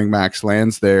these running backs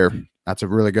lands there, that's a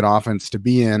really good offense to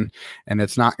be in, and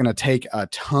it's not going to take a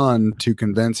ton to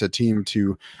convince a team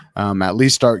to at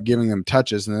least start giving them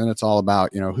touches, and then it's all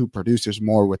about who produces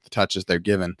more with the touches they're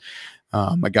given.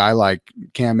 A guy like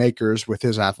Cam Akers with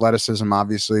his athleticism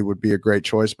obviously would be a great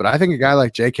choice, but I think a guy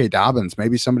like J.K. Dobbins,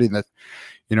 maybe somebody that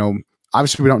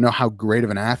obviously we don't know how great of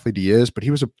an athlete he is, but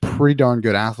he was a pretty darn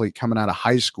good athlete coming out of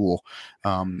high school.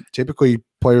 Typically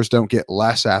players don't get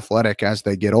less athletic as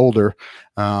they get older,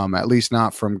 at least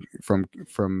not from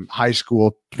high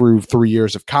school through 3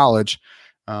 years of college.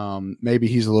 Maybe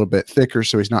he's a little bit thicker,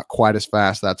 so he's not quite as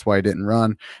fast. That's why he didn't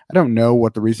run. I don't know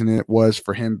what the reason it was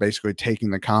for him basically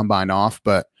taking the combine off,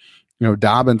 but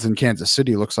Dobbins in Kansas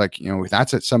City looks like,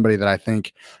 that's somebody that I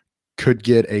think could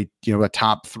get a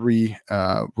top 3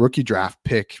 rookie draft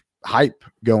pick hype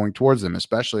going towards them,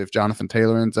 especially if Jonathan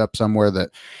Taylor ends up somewhere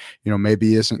that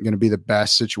maybe isn't going to be the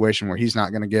best situation, where he's not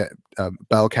going to get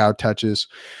bell cow touches.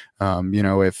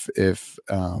 If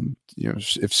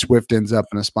Swift ends up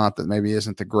in a spot that maybe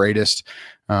isn't the greatest,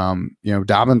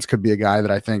 Dobbins could be a guy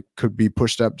that I think could be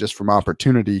pushed up just from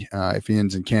opportunity if he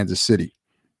ends in Kansas City.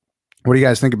 What do you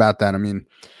guys think about that? I mean,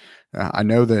 I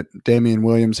know that Damian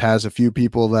Williams has a few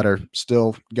people that are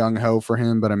still gung-ho for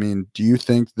him, but I mean, do you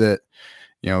think that,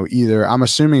 I'm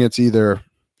assuming it's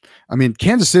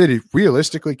Kansas City,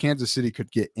 realistically, Kansas City could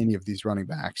get any of these running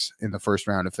backs in the first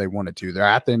round if they wanted to. They're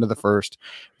at the end of the first.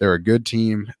 They're a good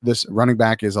team. This running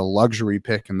back is a luxury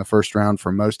pick in the first round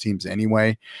for most teams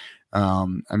anyway.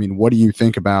 What do you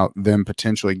think about them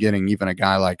potentially getting even a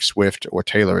guy like Swift or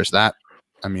Taylor?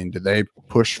 Do they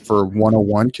push for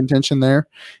 101 contention there,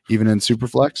 even in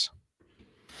SuperFlex?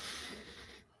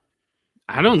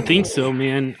 I don't think so,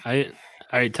 man.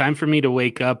 All right, time for me to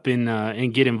wake up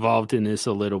and get involved in this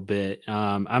a little bit.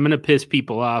 I'm going to piss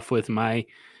people off with my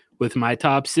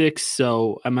top 6,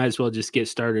 so I might as well just get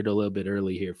started a little bit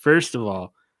early here. First of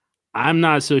all, I'm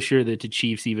not so sure that the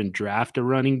Chiefs even draft a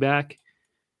running back.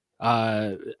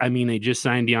 They just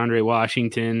signed DeAndre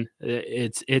Washington.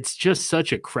 It's just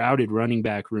such a crowded running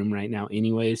back room right now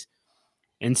anyways.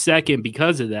 And second,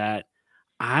 because of that,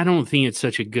 I don't think it's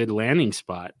such a good landing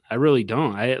spot. I really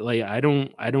don't.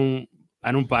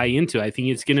 I don't buy into it. I think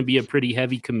it's going to be a pretty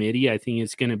heavy committee. I think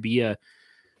it's going to be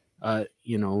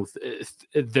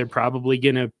they're probably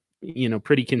going to,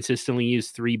 pretty consistently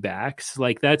use 3 backs.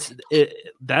 Like that's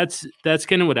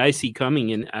kind of what I see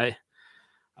coming. And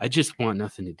I just want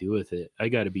nothing to do with it. I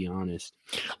got to be honest.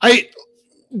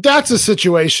 That's a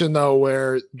situation though,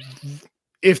 where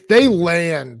if they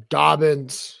land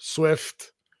Dobbins,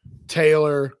 Swift,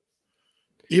 Taylor,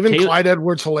 even Clyde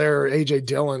Edwards-Helaire, AJ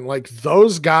Dillon, like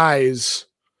those guys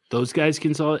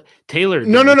can solve Taylor.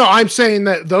 No. I'm saying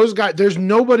that those guys, there's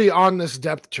nobody on this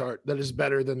depth chart that is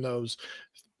better than those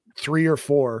 3 or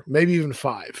 4, maybe even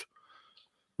 5.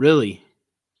 Really?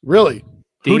 I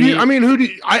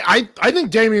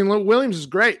think Damian Williams is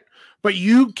great, but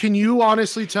can you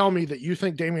honestly tell me that you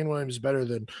think Damian Williams is better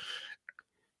than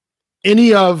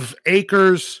any of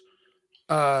Akers,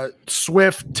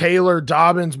 Swift, Taylor,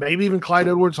 Dobbins, maybe even Clyde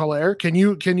Edwards-Helaire? Can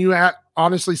you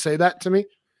honestly say that to me?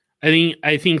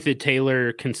 I think that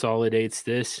Taylor consolidates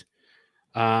this.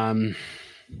 I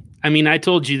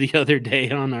told you the other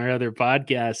day on our other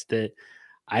podcast that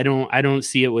I don't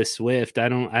see it with Swift. I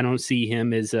don't see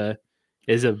him as a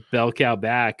bell cow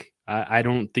back. I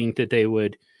don't think that they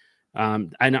would.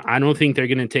 I don't think they're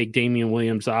going to take Damian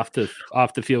Williams off the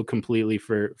field completely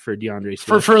for DeAndre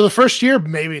Swift. For the first year,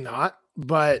 maybe not.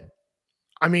 But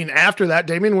after that,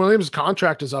 Damian Williams'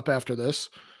 contract is up after this.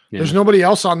 Yeah. There's nobody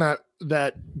else on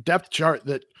that depth chart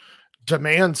that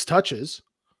demands touches.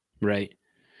 Right.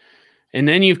 And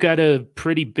then you've got a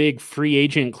pretty big free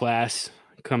agent class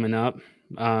coming up.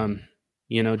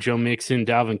 Joe Mixon,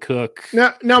 Dalvin Cook.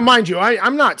 Now, mind you,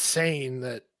 I'm not saying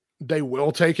that they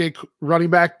will take a running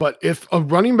back, but if a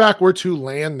running back were to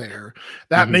land there,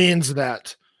 that means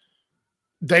that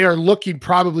they are looking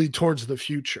probably towards the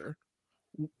future.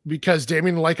 Because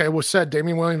Damien, like I said,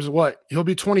 Damien Williams, he'll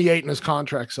be 28 and his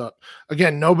contract's up.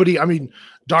 Again,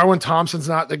 Darwin Thompson's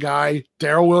not the guy.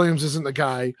 Darrell Williams isn't the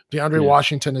guy. DeAndre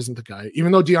Washington isn't the guy.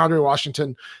 Even though DeAndre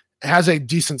Washington has a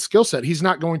decent skill set, he's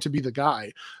not going to be the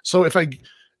guy. So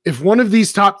if one of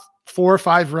these top 4 or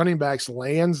 5 running backs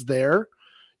lands there,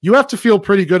 you have to feel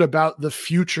pretty good about the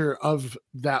future of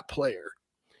that player.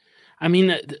 I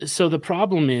mean, so the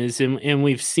problem is, and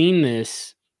we've seen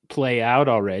this play out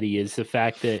already, is the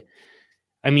fact that,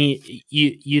 I mean,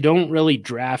 you don't really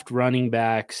draft running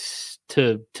backs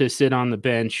to sit on the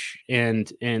bench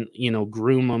and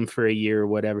groom them for a year or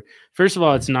whatever. First of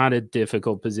all, it's not a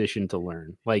difficult position to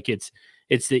learn. Like it's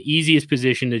the easiest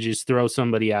position to just throw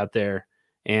somebody out there,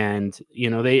 and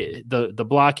the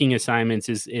blocking assignments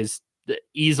is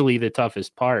easily the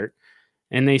toughest part,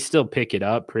 and they still pick it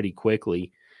up pretty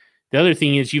quickly. The other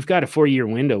thing is you've got a 4-year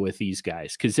window with these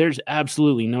guys, because there's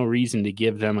absolutely no reason to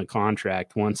give them a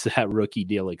contract once that rookie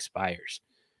deal expires.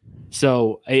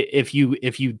 So if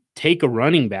you take a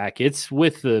running back, it's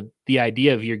with the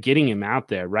idea of you're getting him out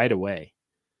there right away.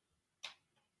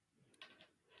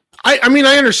 I mean,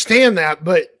 I understand that,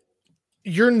 but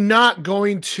you're not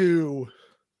going to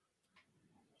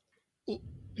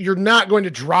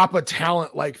drop a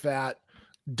talent like that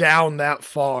down that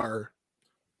far,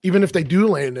 even if they do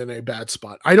land in a bad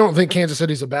spot. I don't think Kansas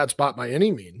City's a bad spot by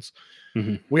any means.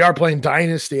 We are playing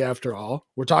Dynasty after all.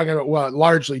 We're talking about,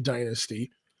 largely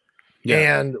Dynasty.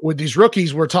 Yeah. And with these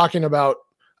rookies, we're talking about,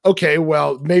 okay,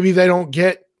 well, maybe they don't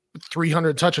get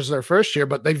 300 touches their first year,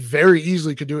 but they very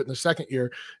easily could do it in the second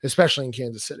year, especially in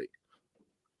Kansas City.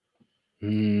 I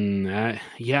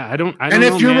don't and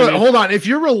if know, you're hold on, if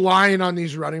you're relying on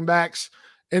these running backs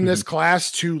in this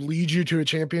class to lead you to a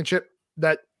championship,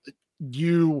 that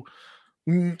you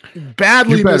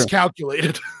badly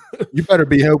miscalculated. You better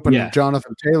be hoping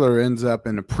Jonathan Taylor ends up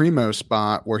in a primo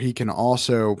spot where he can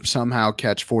also somehow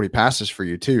catch 40 passes for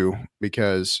you too,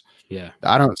 because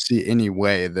I don't see any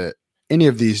way that any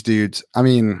of these dudes, I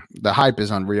mean, the hype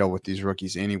is unreal with these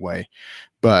rookies anyway,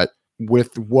 but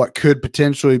with what could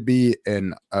potentially be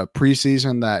in a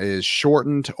preseason that is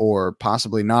shortened or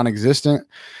possibly non-existent,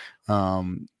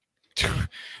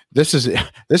 this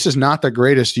is not the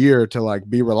greatest year to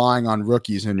be relying on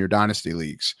rookies in your dynasty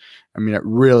leagues. I mean, it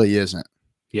really isn't.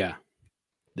 Yeah,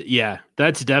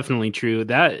 that's definitely true.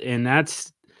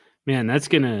 That's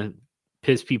gonna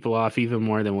piss people off even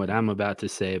more than what I'm about to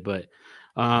say. But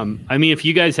I mean, if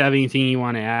you guys have anything you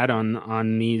want to add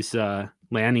on these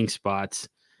landing spots,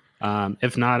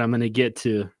 if not, I'm gonna get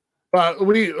to.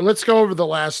 Let's go over the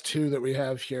last 2 that we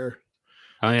have here.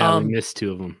 Oh yeah, we missed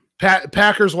 2 of them.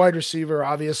 Packers wide receiver,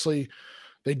 obviously,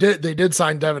 they did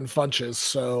sign Devin Funches,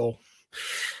 so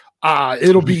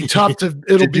it'll be tough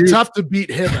to beat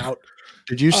him out.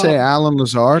 Did you say Alan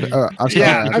Lazard?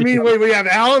 I mean, we have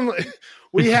Alan,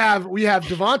 we have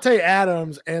Devontae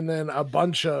Adams, and then a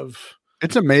bunch of.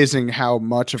 It's amazing how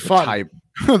much of a type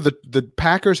the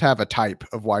Packers have a type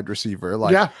of wide receiver,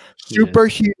 super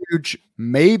huge,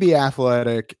 maybe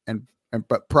athletic,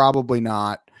 but probably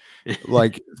not.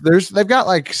 They've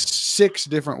got 6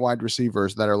 different wide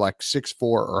receivers that are 6'4"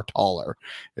 or taller.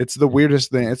 It's the weirdest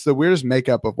thing. It's the weirdest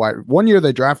makeup of wide. One year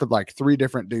they drafted 3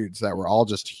 different dudes that were all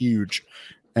just huge,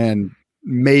 and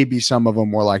maybe some of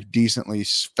them were decently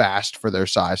fast for their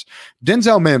size.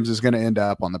 Denzel Mims is going to end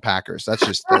up on the Packers. Let's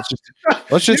just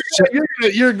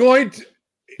you're going to.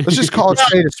 Let's just call it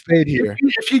a spade here.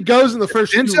 If he goes in the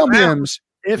first Denzel Mims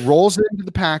rolls into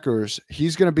the Packers,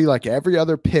 he's going to be like every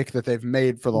other pick that they've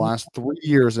made for the last 3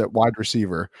 years at wide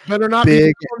receiver. Better not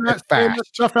big be saying that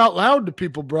stuff out loud to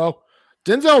people, bro.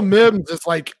 Denzel Mims is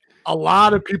a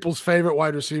lot of people's favorite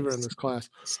wide receiver in this class.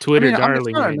 It's Twitter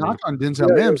darling. I'm not on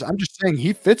Denzel Mims. I'm just saying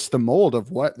he fits the mold of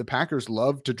what the Packers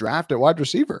love to draft at wide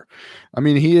receiver. I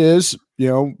mean, he is,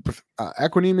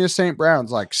 Equinemius St.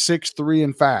 Brown's 6'3"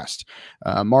 and fast.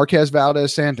 Marquez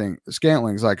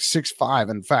Valdez-Scantling's 6'5"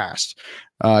 and fast.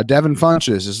 Devin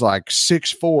Funches is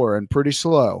 6'4" and pretty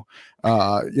slow.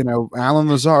 Alan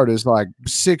Lazard is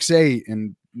 6'8"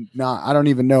 and I don't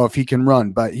even know if he can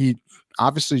run, but he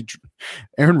obviously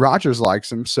Aaron Rodgers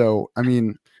likes him. So, I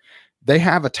mean, they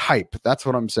have a type. That's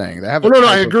what I'm saying. They have.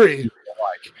 I agree.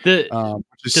 Which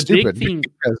is stupid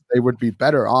because they would be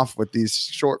better off with these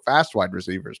short, fast wide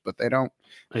receivers, but they don't.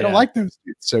 They don't like those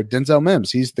dudes. So Denzel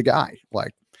Mims, he's the guy.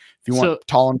 If you want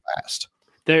tall and fast.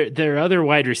 Their other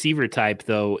wide receiver type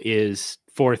though is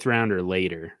 4th round or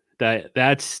later.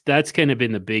 That's kind of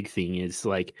been the big thing is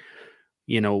like,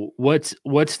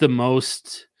 what's the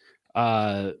most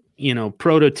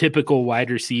prototypical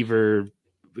wide receiver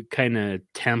kind of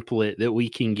template that we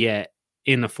can get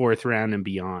in the 4th round and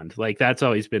beyond. Like that's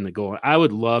always been the goal. I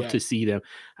would love to see them.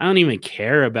 I don't even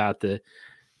care about the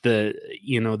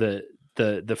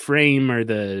frame or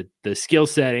the skill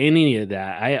set, any of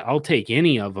that. I'll take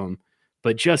any of them,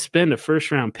 but just spend a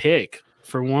 1st round pick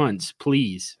for once,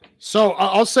 please. So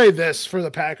I'll say this for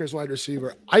the Packers wide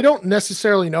receiver. I don't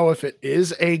necessarily know if it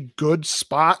is a good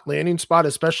landing spot,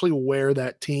 especially where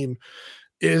that team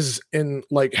is in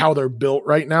like how they're built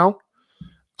right now.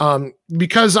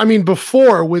 Because I mean,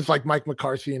 before with like Mike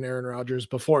McCarthy and Aaron Rodgers,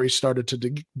 before he started to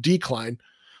decline,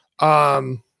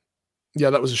 yeah,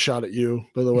 that was a shot at you,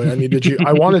 by the way.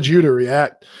 I wanted you to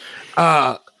react.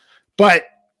 But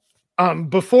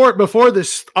before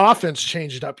this offense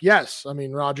changed up, yes, I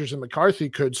mean, Rodgers and McCarthy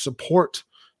could support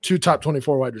 2 top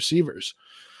 24 wide receivers,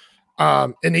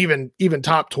 and even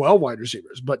top 12 wide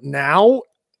receivers. But now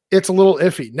it's a little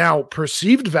iffy. Now,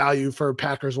 perceived value for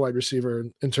Packers wide receiver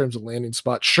in terms of landing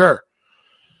spot, sure.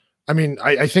 I mean,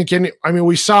 I think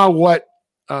we saw what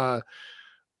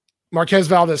Marquez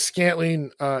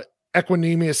Valdez-Scantling,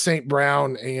 Equinemius St.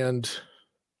 Brown, and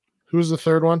who was the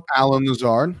third one? Alan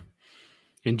Lazard.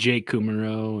 And Jake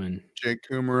Kumaro.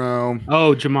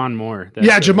 Oh, Jamon Moore.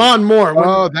 Jamon Moore.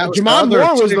 Jamon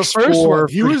Moore was the first one.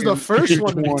 He was the first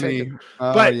one to be taken.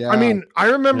 But I mean, I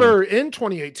remember in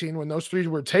 2018 when those 3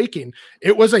 were taken,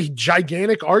 it was a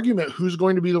gigantic argument who's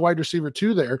going to be the wide receiver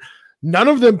 2 there. None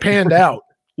of them panned out.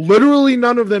 Literally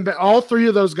none of them. All 3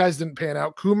 of those guys didn't pan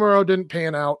out. Kumaro didn't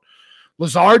pan out.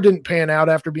 Lazard didn't pan out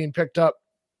after being picked up.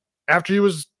 After he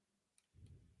was,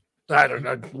 I don't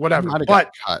know, whatever.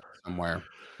 But cut somewhere.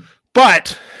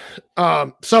 But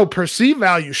so perceived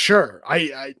value, sure.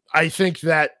 I think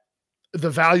that the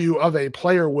value of a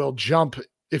player will jump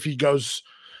if he's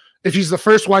the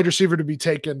first wide receiver to be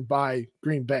taken by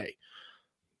Green Bay.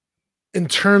 In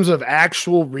terms of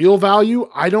actual real value,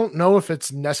 I don't know if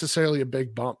it's necessarily a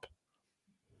big bump.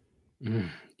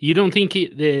 You don't think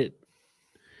a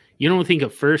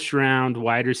 1st round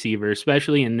wide receiver,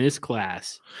 especially in this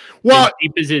class, as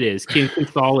deep as it is, can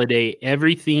consolidate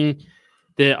everything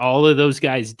that all of those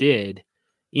guys did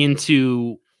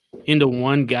into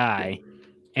one guy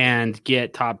and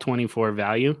get top 24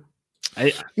 value?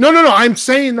 No. I'm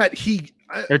saying that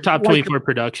or top 24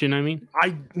 production.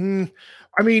 I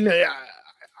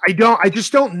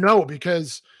just don't know,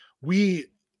 because we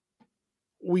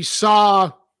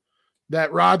saw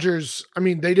that Rodgers, I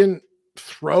mean, they didn't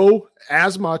throw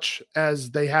as much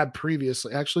as they had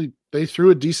previously. Actually, they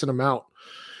threw a decent amount.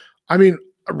 I mean,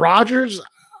 Rodgers,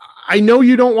 I know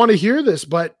you don't want to hear this,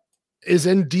 but is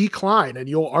in decline, and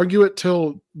you'll argue it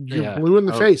till you're blue in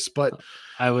the face. But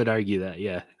I would argue that,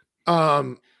 yeah.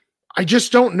 I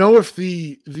just don't know if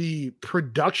the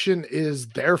production is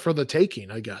there for the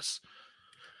taking, I guess.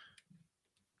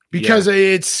 Because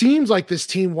it seems like this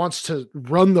team wants to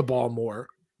run the ball more.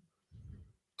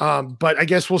 But I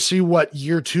guess we'll see what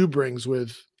year 2 brings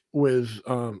with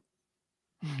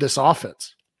this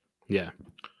offense. Yeah.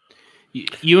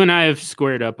 You and I have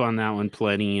squared up on that one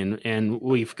plenty, and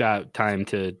we've got time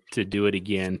to do it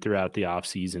again throughout the off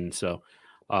season. So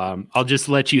I'll just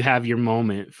let you have your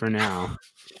moment for now.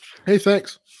 Hey,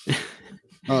 thanks.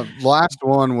 Last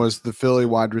one was the Philly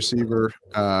wide receiver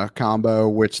combo,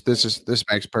 which this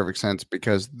makes perfect sense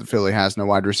because the Philly has no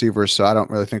wide receivers, so I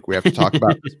don't really think we have to talk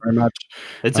about this very much.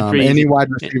 It's any wide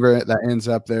receiver that ends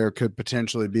up there could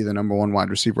potentially be the number 1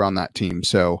 wide receiver on that team.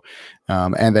 So,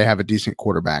 and they have a decent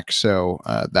quarterback, so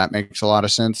that makes a lot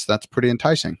of sense. That's pretty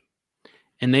enticing.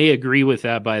 And they agree with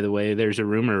that, by the way. There's a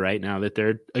rumor right now that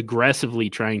they're aggressively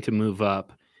trying to move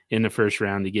up in the 1st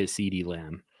round to get CeeDee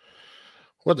Lamb.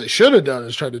 What they should have done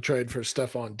is tried to trade for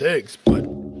Stephon Diggs, but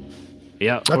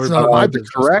yeah, that's not my business.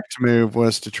 The correct move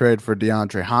was to trade for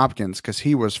DeAndre Hopkins because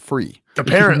he was free.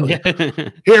 Apparently.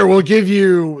 Here, we'll give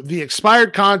you the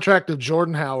expired contract of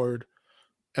Jordan Howard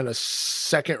and a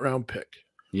 2nd round pick.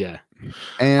 Yeah.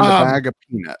 And a bag of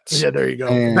peanuts. Yeah, there you go.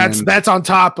 And that's on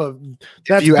top of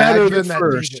that's better than that.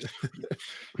 First,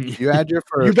 you add your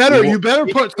first. You better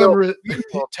put some.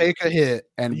 We'll take a hit,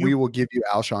 and we will give you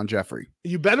Alshon Jeffrey.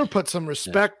 You better put some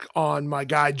respect on my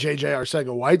guy JJ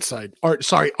Arcega-Whiteside.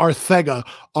 Arthega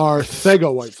Whiteside.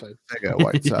 Arcega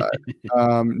Whiteside.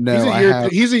 No,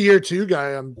 he's a year 2 guy.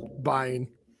 I'm buying.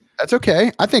 That's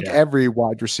okay. I think every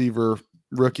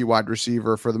rookie wide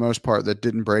receiver, for the most part, that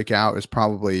didn't break out is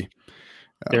probably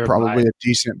Probably a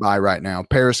decent buy right now.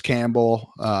 Paris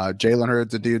Campbell, Jalen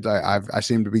Hurd's a dude I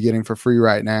seem to be getting for free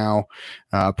right now.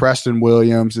 Preston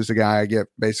Williams is a guy I get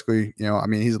basically, I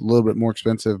mean, he's a little bit more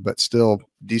expensive, but still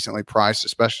decently priced,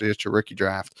 especially at your rookie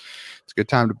draft. It's a good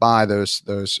time to buy those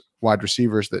wide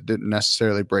receivers that didn't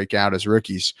necessarily break out as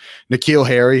rookies. N'Keal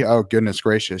Harry, oh goodness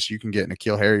gracious, you can get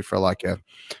N'Keal Harry for like a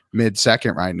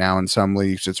mid-second right now in some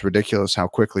leagues. It's ridiculous how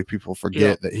quickly people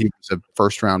forget that he was a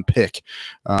first-round pick.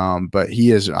 But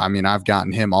he is, I mean, I've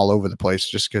gotten him all over the place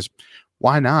just because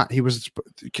why not?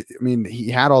 He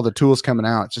had all the tools coming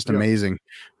out. It's just amazing.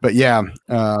 But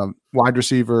wide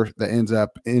receiver that ends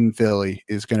up in Philly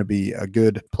is going to be a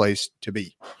good place to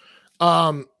be.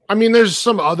 I mean, there's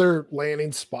some other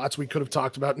landing spots we could have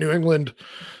talked about. New England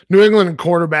and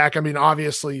quarterback. I mean,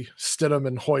 obviously Stidham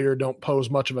and Hoyer don't pose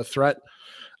much of a threat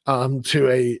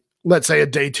to let's say a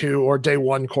day 2 or day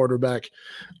 1 quarterback.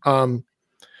 One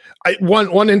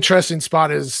interesting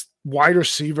spot is wide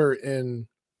receiver in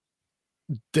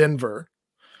Denver.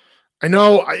 I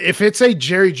know if it's a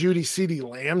Jerry Jeudy, CeeDee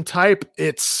Lamb type,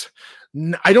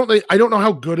 I don't know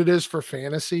how good it is for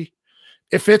fantasy.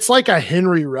 If it's like a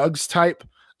Henry Ruggs type,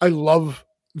 I love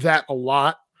that a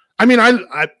lot. I mean,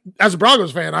 I as a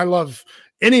Broncos fan, I love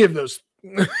any of those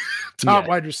top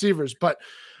wide receivers, but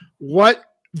what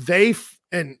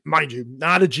and mind you,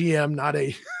 not a GM, not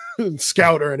a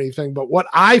scout or anything, but what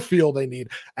I feel they need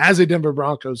as a Denver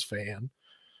Broncos fan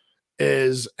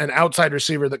is an outside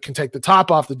receiver that can take the top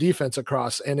off the defense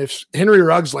across. And if Henry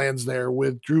Ruggs lands there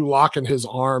with Drew Lock in his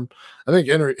arm, I think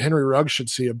Henry Ruggs should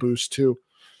see a boost too.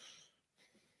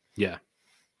 Yeah.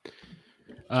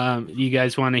 You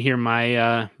guys want to hear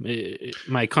my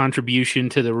my contribution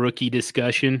to the rookie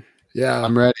discussion? Yeah,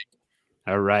 I'm ready.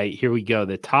 All right, here we go.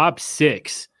 The top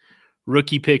 6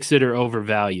 rookie picks that are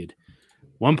overvalued: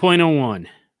 1.01,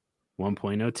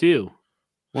 1.02,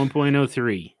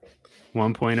 1.03,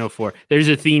 1.04. There's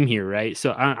a theme here, right?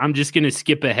 So I'm just going to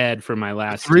skip ahead for my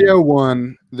last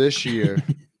 301 this year.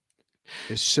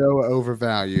 Is so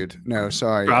overvalued. No,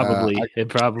 sorry. Probably it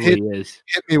probably is.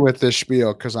 Hit me with this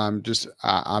spiel because I'm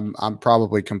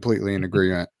probably completely in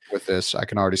agreement with this. I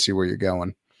can already see where you're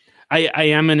going. I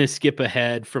am going to skip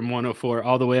ahead from 104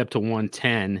 all the way up to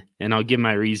 110, and I'll give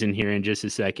my reason here in just a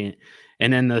second.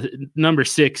 And then the number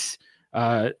 6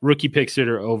 rookie picks that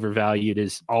are overvalued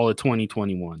is all of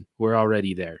 2021. We're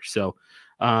already there. So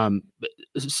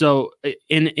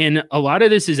in a lot of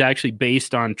this is actually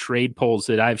based on trade polls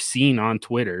that I've seen on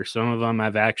Twitter. Some of them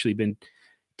I've actually been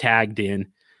tagged in.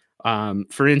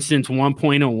 For instance,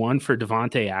 1.01 for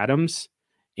Devontae Adams,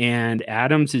 and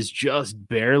Adams is just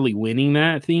barely winning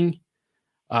that thing.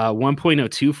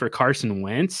 1.02 for Carson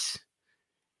Wentz.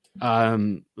 I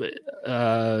don't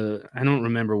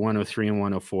remember 103 and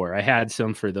 104. I had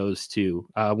some for those two.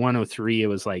 103, it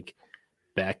was like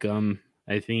Beckham,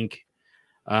 I think.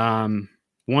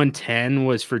 110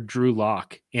 was for Drew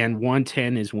Lock, and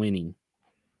 110 is winning.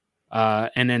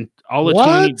 And then all of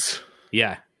 20.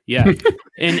 Yeah.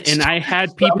 And I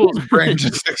had people. My brain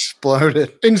just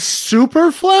exploded. In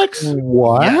SuperFlex?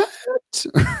 What?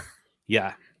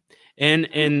 Yeah.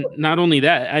 And not only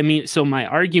that, I mean, so my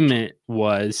argument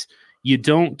was you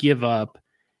don't give up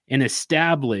an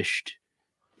established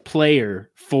player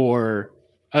for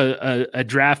a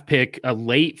draft pick, a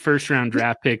late first round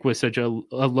draft pick with such a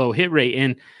low hit rate.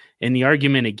 And the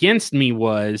argument against me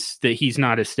was that he's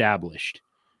not established.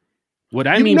 What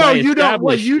I mean by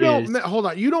established hold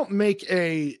on. You don't make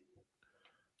a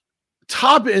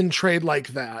top end trade like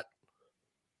that.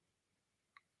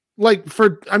 Like for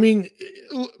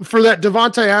that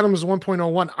Devontae Adams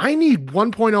 1.01, I need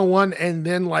 1.01 and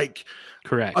then like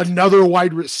correct another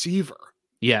wide receiver.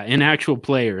 Yeah, an actual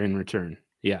player in return.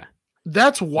 Yeah.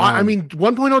 That's why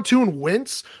 1.02 and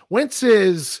Wentz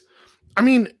is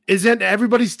in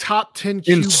everybody's top 10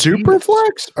 in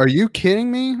SuperFlex? Are you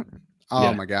kidding me?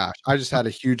 Oh my gosh. I just had a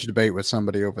huge debate with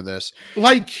somebody over this.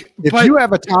 If you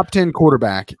have a top 10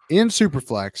 quarterback in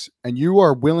SuperFlex and you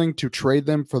are willing to trade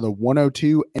them for the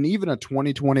 102 and even a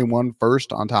 2021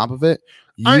 first on top of it,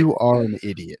 you are an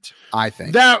idiot, I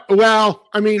think. Top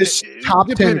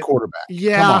 10 quarterback.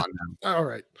 Yeah. Come on now. All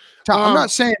right. I'm not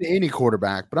saying any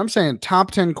quarterback, but I'm saying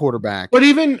top 10 quarterback. But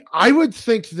even I would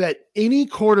think that any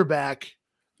quarterback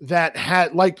that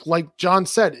had like John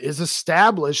said is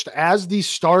established as the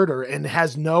starter and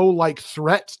has no like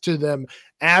threat to them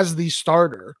as the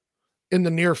starter in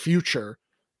the near future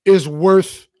is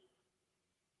worth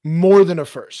more than a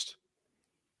first.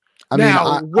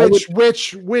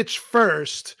 Which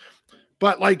first?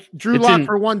 But like Drew Lock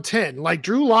for 110, like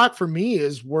Drew Lock for me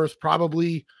is worth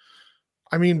probably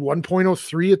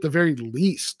 1.03 at the very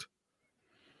least.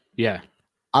 Yeah.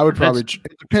 I would probably.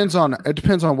 It depends on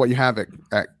what you have at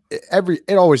every.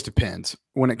 It always depends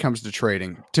when it comes to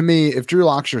trading. To me, if Drew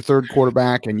Lock's your third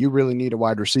quarterback and you really need a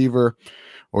wide receiver,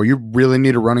 or you really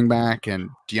need a running back, and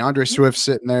DeAndre Swift's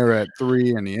sitting there at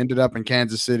 3, and he ended up in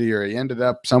Kansas City, or he ended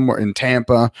up somewhere in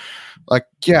Tampa, like,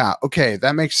 yeah, okay,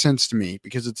 that makes sense to me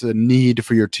because it's a need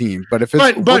for your team. But if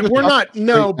it's but we're not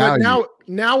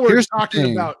now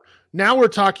we're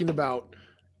talking about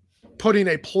putting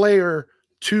a player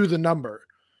to the number.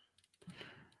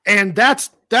 And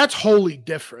that's wholly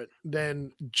different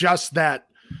than just that.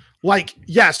 Like,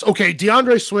 yes, okay,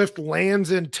 DeAndre Swift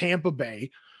lands in Tampa Bay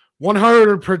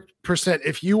 100%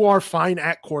 if you are fine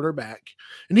at quarterback.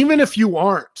 And even if you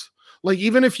aren't, like,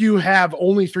 even if you have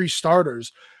only 3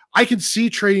 starters, I could see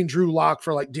trading Drew Lock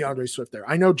for like DeAndre Swift there.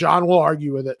 I know John will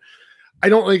argue with it. I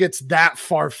don't think it's that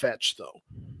far-fetched, though.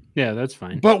 Yeah, that's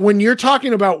fine. But when you're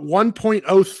talking about 1.03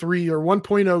 or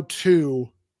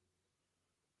 1.02,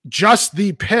 just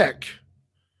the pick,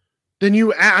 then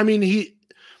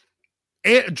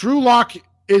Drew Lock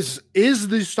is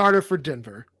the starter for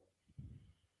Denver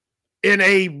in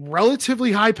a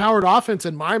relatively high-powered offense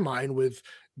in my mind with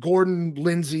Gordon,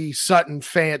 Lindsey, Sutton,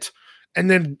 Fant, and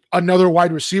then another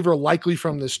wide receiver likely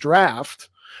from this draft.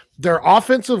 Their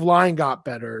offensive line got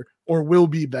better or will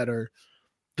be better.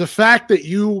 The fact that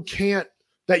you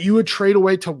would trade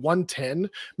away to 110,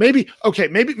 maybe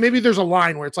there's a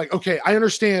line where it's like, okay, I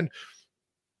understand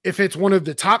if it's one of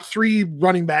the top 3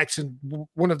 running backs and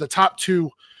one of the top 2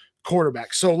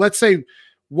 quarterbacks. So let's say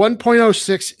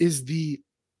 1.06 is the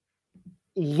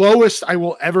lowest I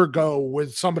will ever go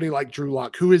with somebody like Drew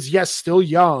Lock, who is, yes, still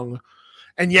young.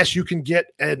 And yes, you can get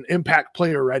an impact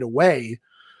player right away,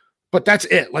 but that's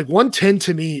it. Like 110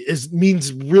 to me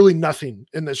means really nothing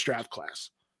in this draft class.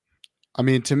 I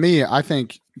mean, to me, I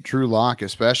think Drew Lock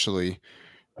especially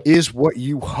is what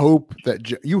you hope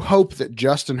that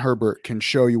Justin Herbert can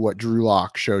show you what Drew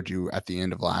Lock showed you at the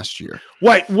end of last year.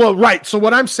 Right. Well, right. So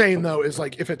what I'm saying though is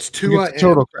like if it's Tua, it's a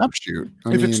total crapshoot.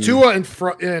 It's Tua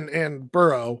and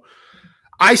Burrow,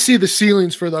 I see the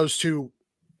ceilings for those two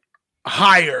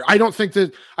higher. I don't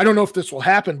know if this will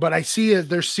happen, but I see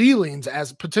their ceilings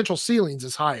as potential ceilings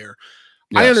is higher.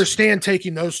 Yes. I understand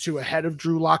taking those two ahead of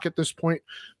Drew Lock at this point,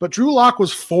 but Drew Lock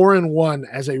was 4-1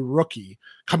 as a rookie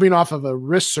coming off of a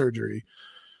wrist surgery.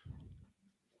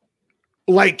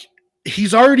 Like,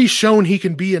 he's already shown he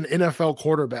can be an NFL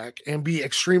quarterback and be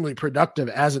extremely productive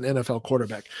as an NFL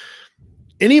quarterback.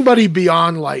 Anybody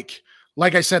beyond, like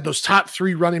I said, those top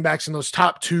 3 running backs and those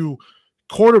top 2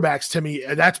 quarterbacks, to me,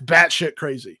 that's batshit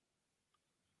crazy.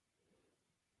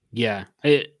 Yeah.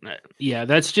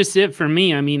 That's just it for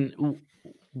me. I mean,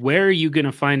 where are you going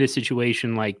to find a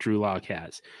situation like Drew Lock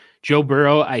has? Joe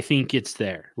Burrow, I think it's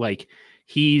there. Like,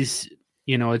 he's,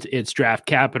 it's draft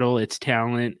capital, it's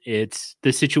talent, it's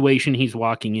the situation he's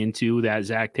walking into, that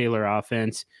Zach Taylor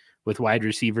offense with wide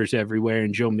receivers everywhere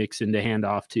and Joe Mixon to hand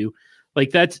off to.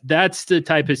 Like, that's the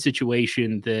type of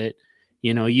situation that,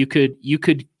 you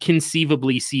could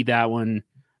conceivably see that one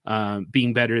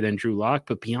being better than Drew Lock.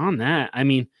 But beyond that, I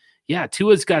mean, yeah,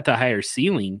 Tua's got the higher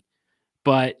ceiling,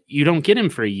 but you don't get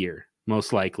him for a year,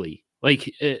 most likely.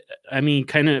 Like, I mean,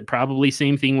 kind of probably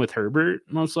same thing with Herbert,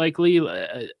 most likely.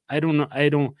 I don't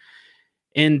know.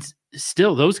 And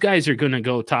still, those guys are going to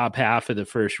go top half of the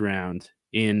first round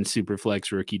in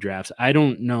SuperFlex rookie drafts. I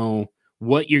don't know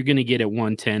what you're going to get at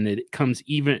 110 that comes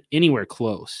even anywhere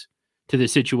close to the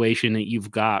situation that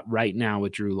you've got right now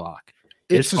with Drew Lock,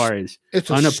 as far as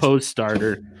unopposed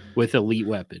starter with elite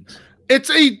weapons.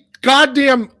 It's a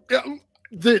goddamn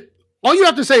all you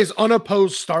have to say is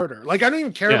unopposed starter. Like, I don't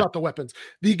even care about the weapons.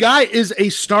 The guy is a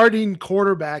starting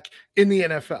quarterback in the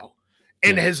NFL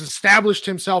and has established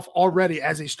himself already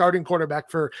as a starting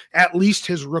quarterback for at least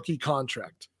his rookie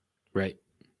contract. Right.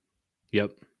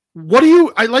 Yep. What are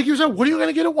you going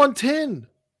to get at 110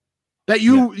 that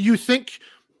you think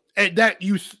that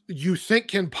you think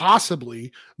can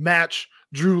possibly match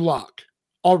Drew Lock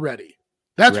already?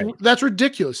 That's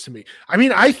ridiculous to me. I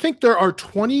mean, I think there are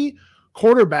 20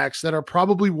 quarterbacks that are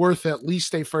probably worth at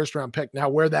least a first-round pick. Now,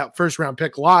 where that first-round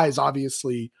pick lies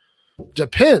obviously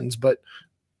depends, but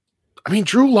I mean,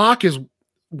 Drew Lock is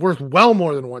worth well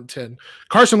more than 110.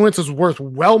 Carson Wentz is worth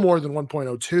well more than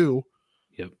 1.02.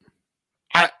 Yep.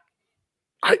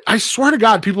 I swear to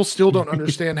God, people still don't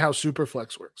understand how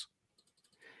SuperFlex works.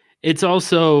 It's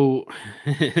also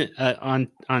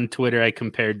on Twitter, I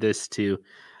compared this to,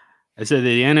 I said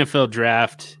the NFL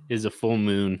draft is a full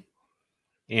moon,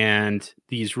 and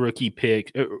these rookie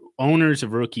picks, owners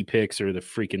of rookie picks, are the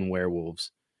freaking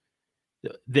werewolves.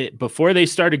 Before they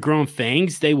started growing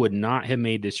fangs, they would not have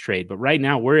made this trade. But right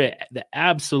now, we're at the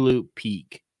absolute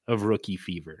peak of rookie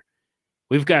fever.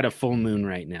 We've got a full moon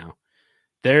right now.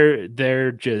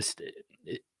 They're just,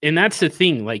 and that's the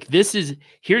thing. Like,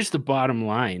 here's the bottom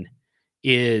line,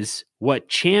 is what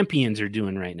champions are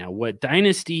doing right now. What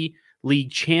Dynasty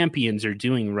League champions are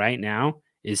doing right now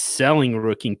is selling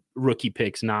rookie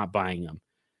picks, not buying them.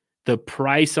 The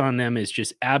price on them is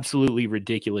just absolutely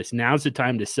ridiculous. Now's the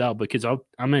time to sell, because I'm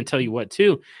going to tell you what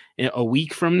too. A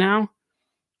week from now,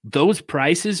 those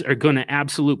prices are going to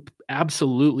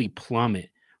absolutely plummet.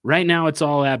 Right now, it's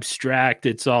all abstract.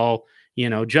 It's all,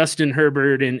 Justin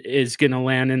Herbert is going to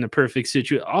land in the perfect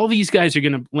situation. All these guys are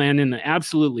going to land in the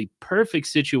absolutely perfect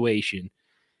situation.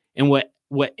 And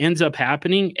what ends up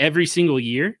happening every single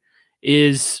year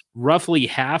is roughly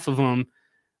half of them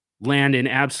land in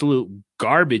absolute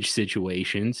garbage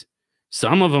situations.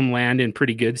 Some of them land in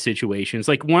pretty good situations.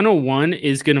 Like 101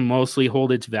 is going to mostly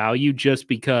hold its value just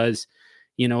because,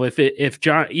 even if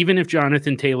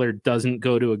Jonathan Taylor doesn't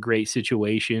go to a great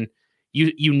situation,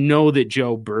 you know that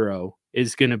Joe Burrow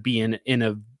is going to be in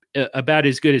about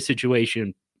as good a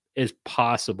situation as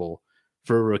possible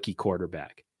for a rookie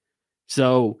quarterback.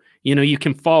 So, you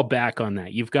can fall back on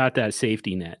that. You've got that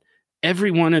safety net.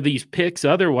 Every one of these picks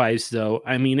otherwise, though,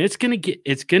 I mean, it's going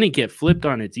to get flipped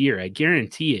on its ear. I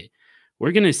guarantee it.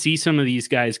 We're going to see some of these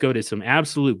guys go to some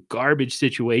absolute garbage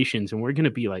situations, and we're going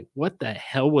to be like, what the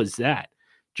hell was that?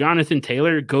 Jonathan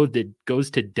Taylor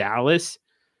goes to Dallas.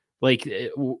 Like,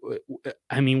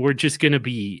 I mean, we're just going to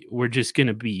be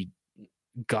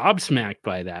gobsmacked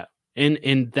by that.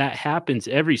 And that happens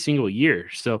every single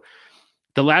year. So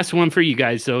the last one for you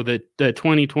guys, though, the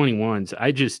 2021s,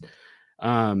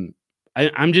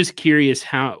 I'm just curious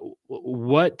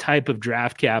what type of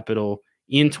draft capital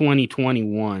in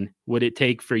 2021 would it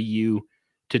take for you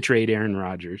to trade Aaron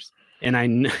Rodgers?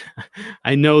 And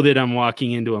I know that I'm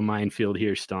walking into a minefield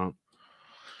here, Stomp.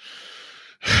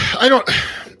 I don't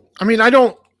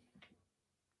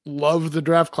love the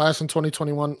draft class in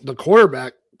 2021. The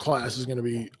quarterback class is going to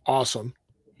be awesome,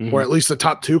 or at least the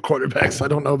top two quarterbacks. I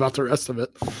don't know about the rest of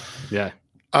it. Yeah.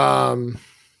 To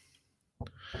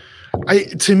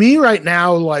me right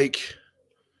now, like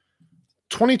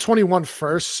 2021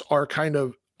 firsts are kind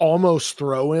of almost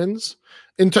throw-ins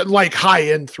into like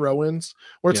high-end throw-ins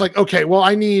where it's like, okay, well,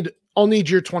 I'll need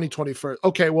your 2020 first.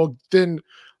 Okay, well then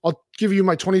I'll give you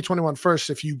my 2021 first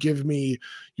if you give me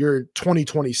your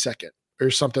 2020 second or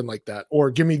something like that,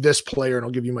 or give me this player and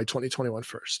I'll give you my 2021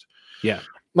 first. Yeah.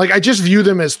 Like, I just view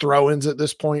them as throw-ins at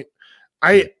this point.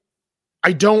 I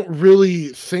don't really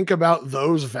think about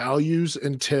those values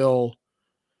until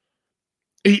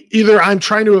either I'm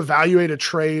trying to evaluate a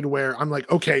trade where I'm like,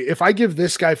 okay, if I give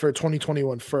this guy for a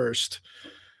 2021 first,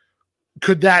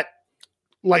 could that,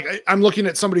 like, I'm looking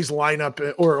at somebody's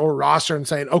lineup or roster and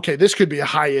saying, okay, this could be a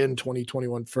high-end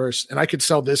 2021 first, and I could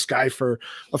sell this guy for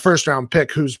a first-round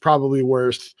pick who's probably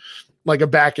worth like a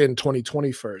back-end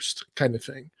 2020 first kind of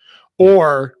thing.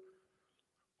 Or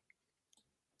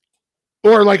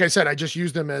like I said, I just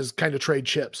use them as kind of trade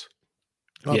chips.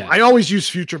 I always use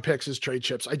future picks as trade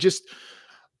chips. I just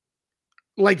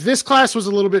like this class was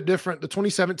a little bit different. The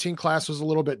 2017 class was a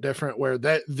little bit different, where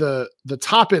the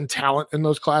top end talent in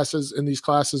these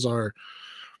classes are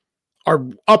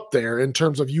up there in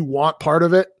terms of you want part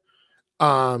of it.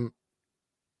 And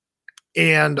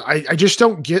I just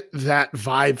don't get that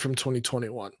vibe from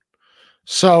 2021.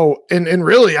 So, and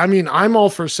really, I mean, I'm all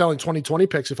for selling 2020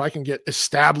 picks if I can get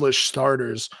established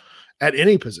starters at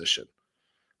any position.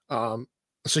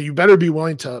 So you better be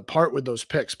willing to part with those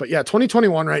picks. But yeah,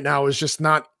 2021 right now is just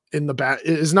not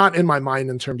is not in my mind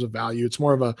in terms of value. It's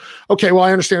more of a, okay, well,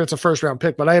 I understand it's a first round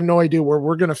pick, but I have no idea where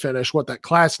we're going to finish, what that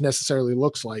class necessarily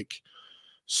looks like.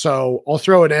 So I'll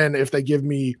throw it in if they give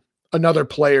me another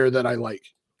player that I like.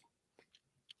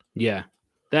 Yeah.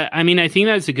 I think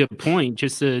that's a good point.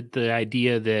 Just the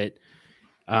idea that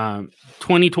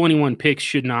 2021 picks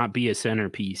should not be a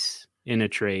centerpiece in a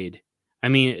trade. I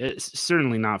mean, it's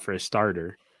certainly not for a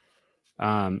starter,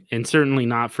 and certainly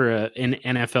not for an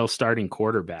NFL starting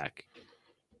quarterback.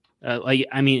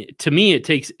 To me, it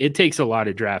takes a lot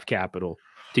of draft capital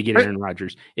to get Aaron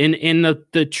Rodgers. And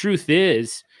the truth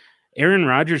is, Aaron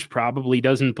Rodgers probably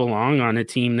doesn't belong on a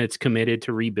team that's committed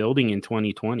to rebuilding in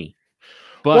 2020.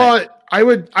 But well,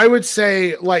 I would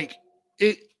say, like,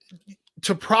 it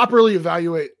to properly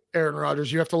evaluate Aaron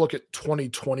Rodgers, you have to look at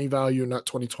 2020 value, not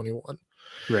 2021.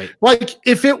 Right. Like,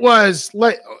 if it was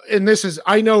like, and this is,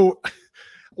 I know,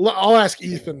 I'll ask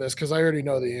Ethan this because I already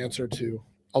know the answer to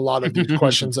a lot of these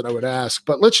questions that I would ask.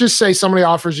 But let's just say somebody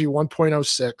offers you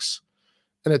 1.06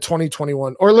 in a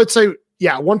 2021, or let's say,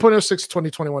 1.06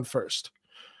 2021 first.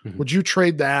 Mm-hmm. Would you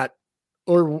trade that,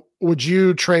 or would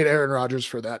you trade Aaron Rodgers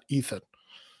for that, Ethan?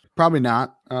 Probably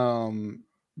not.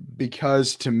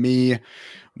 Because to me,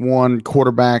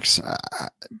 quarterbacks,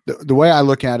 the way I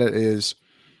look at it is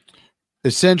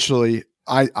essentially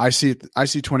I see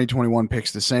 2021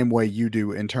 picks the same way you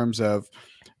do in terms of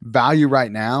value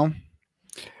right now.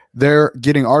 They're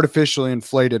getting artificially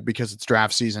inflated because it's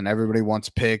draft season. Everybody wants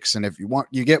picks, and if you want,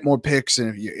 you get more picks,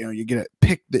 and if you get a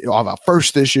pick of a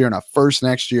first this year and a first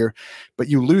next year, but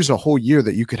you lose a whole year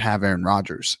that you could have Aaron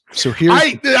Rodgers. So here,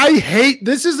 I hate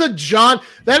this. Is a John.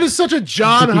 That is such a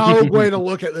John Howard way to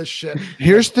look at this shit.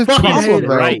 Here's the problem,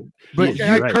 though. Right. But Okay,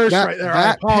 I cursed right there.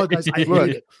 I apologize. I hate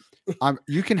it.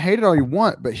 You can hate it all you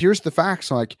want, but here's the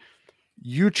facts. Like,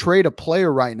 you trade a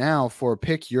player right now for a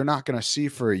pick you're not going to see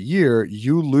for a year,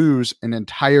 you lose an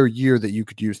entire year that you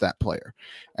could use that player.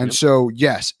 And so,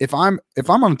 yes, if I'm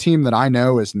on a team that I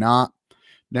know is not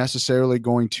necessarily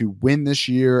going to win this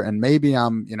year, and maybe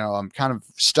I'm kind of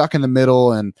stuck in the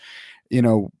middle, and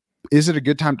is it a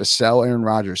good time to sell Aaron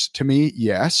Rodgers? To me,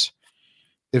 yes.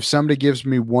 If somebody gives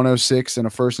me 106 and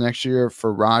a first next year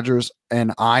for Rodgers,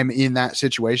 and I'm in that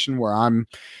situation where I'm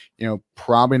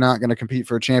probably not going to compete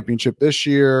for a championship this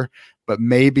year, but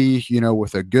maybe,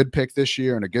 with a good pick this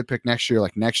year and a good pick next year,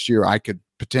 like next year, I could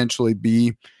potentially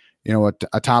be,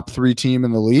 a top 3 team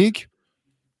in the league.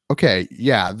 Okay.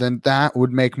 Yeah. Then that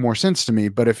would make more sense to me.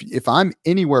 But if I'm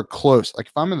anywhere close, like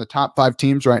if I'm in the top 5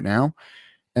 teams right now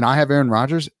and I have Aaron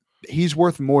Rodgers, he's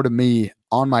worth more to me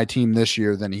on my team this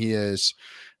year than he is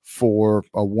for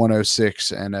a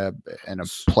 106 and a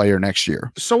player next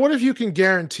year. So what if you can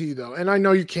guarantee, though, and I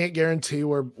know you can't guarantee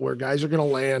where guys are going to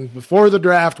land before the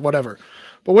draft, whatever,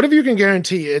 but what if you can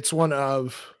guarantee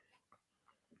it'll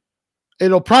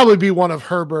probably be one of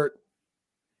Herbert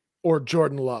or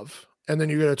Jordan Love, and then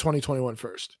you get a 2021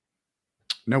 first?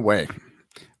 No way.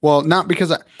 Well, not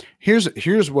because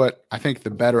here's what I think the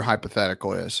better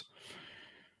hypothetical is.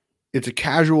 It's a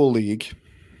casual league.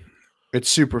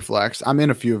 It's SuperFlex. I'm in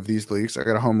a few of these leagues. I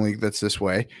got a home league that's this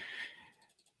way.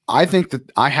 I think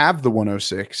that I have the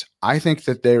 106. I think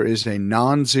that there is a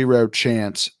non-zero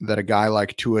chance that a guy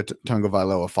like Tua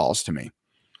Tagovailoa falls to me.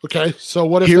 Okay, so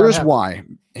what if here's why.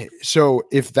 So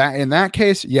if that in that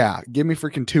case, yeah, give me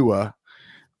freaking Tua,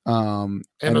 and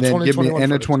then give me a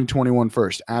 2021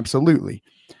 first. Absolutely.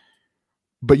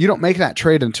 But you don't make that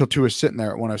trade until Tua's sitting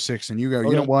there at 106, and you go,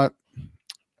 you know what?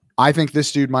 I think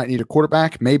this dude might need a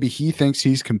quarterback. Maybe he thinks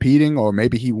he's competing, or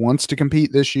maybe he wants to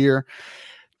compete this year.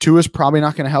 Tua's probably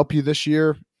not going to help you this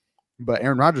year, but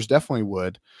Aaron Rodgers definitely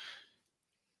would.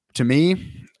 To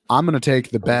me, I'm going to take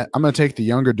the bet. I'm going to take the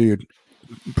younger dude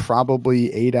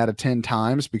probably 8 out of 10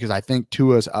 times, because I think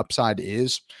Tua's upside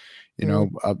is,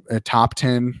 a top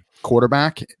 10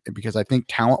 quarterback, because I think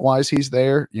talent-wise he's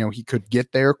there. He could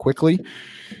get there quickly,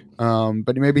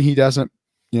 but maybe he doesn't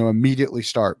immediately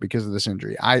start because of this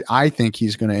injury. I think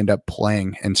he's going to end up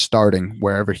playing and starting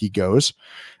wherever he goes.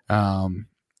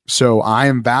 So I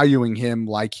am valuing him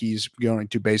like he's going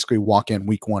to basically walk in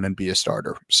week 1 and be a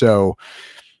starter. So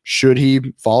should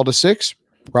he fall to 6?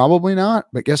 Probably not.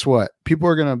 But guess what? People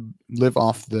are going to live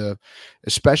off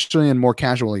especially in more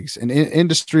casual leagues. And in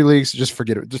industry leagues, just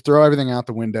forget it. Just throw everything out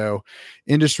the window.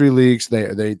 Industry leagues,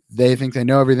 they think they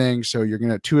know everything. So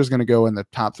Tua's going to go in the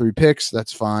top 3 picks.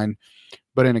 That's fine.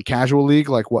 But in a casual league,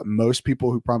 like what most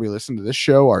people who probably listen to this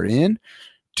show are in,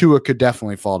 Tua could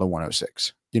definitely fall to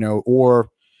 106, or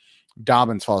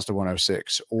Dobbins falls to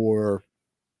 106, or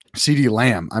CeeDee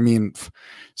Lamb. I mean,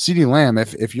 CeeDee Lamb,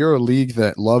 if you're a league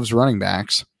that loves running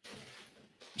backs,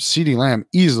 CeeDee Lamb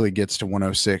easily gets to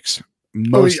 106.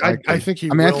 I think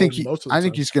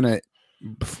he's going to,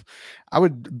 I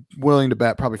would willing to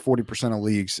bet probably 40% of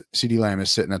leagues, CeeDee Lamb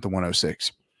is sitting at the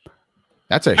 106.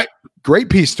 That's a great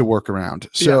piece to work around.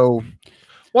 So,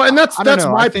 well, and that's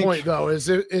my point though, is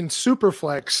in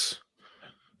SuperFlex,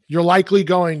 you're likely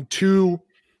going two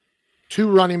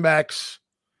running backs,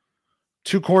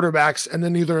 2 quarterbacks, and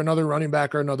then either another running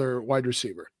back or another wide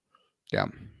receiver. Yeah.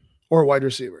 Or a wide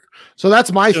receiver. So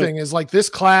that's my thing, is like this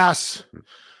class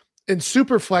in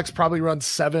SuperFlex probably runs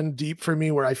 7 deep for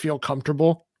me where I feel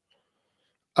comfortable.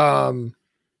 Maybe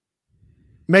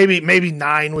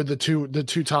 9 with the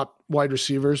two top wide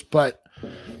receivers. But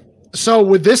so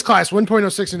with this class,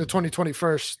 1.06 into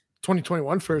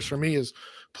 2021 first for me is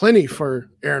plenty for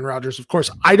Aaron Rodgers. Of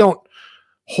course, I don't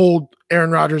hold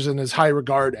Aaron Rodgers in as high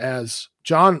regard as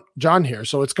John here,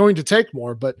 so it's going to take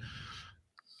more. But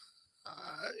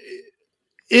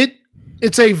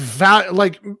it's a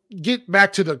get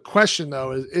back to the question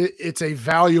though. It's a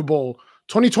valuable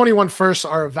 2021 firsts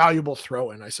are a valuable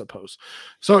throw-in, I suppose.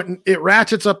 So it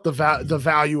ratchets up the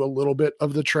value a little bit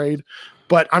of the trade,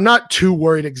 but I'm not too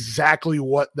worried exactly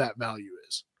what that value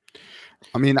is.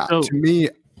 I mean, to me,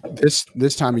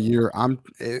 this time of year,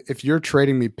 if you're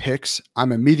trading me picks,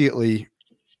 I'm immediately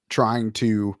trying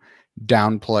to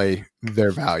downplay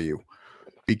their value,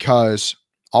 because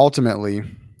ultimately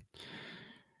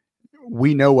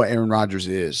we know what Aaron Rodgers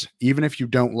is. Even if you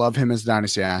don't love him as a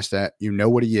dynasty asset, you know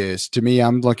what he is. To me,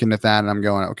 I'm looking at that and I'm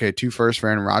going, okay, 2 firsts for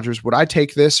Aaron Rodgers. Would I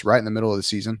take this right in the middle of the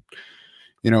season?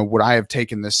 Would I have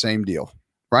taken this same deal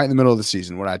right in the middle of the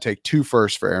season? Would I take 2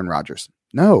 firsts for Aaron Rodgers?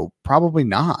 No, probably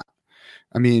not.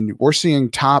 I mean, we're seeing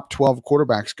top 12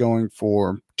 quarterbacks going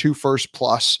for 2 firsts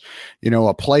plus,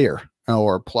 a player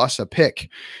or plus a pick.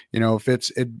 If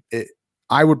it's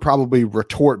I would probably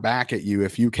retort back at you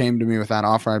if you came to me with that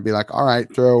offer. I'd be like, all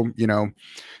right, throw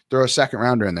a second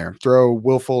rounder in there, throw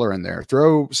Will Fuller in there,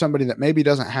 throw somebody that maybe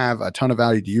doesn't have a ton of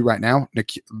value to you right now.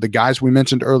 The guys we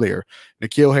mentioned earlier,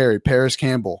 N'Keal Harry, Paris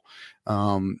Campbell,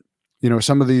 some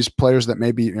of these players that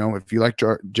maybe, if you like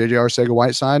JJ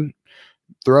Arcega-Whiteside,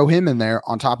 throw him in there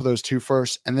on top of those 2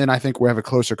 firsts. And then I think we have a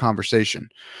closer conversation.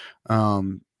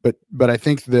 But I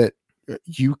think that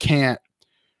you can't,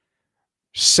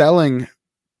 selling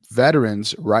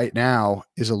veterans right now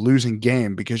is a losing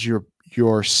game, because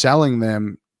you're selling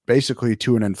them basically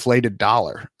to an inflated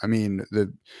dollar. I mean,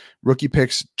 the rookie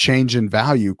picks change in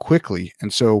value quickly.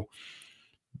 And so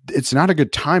it's not a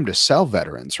good time to sell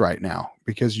veterans right now,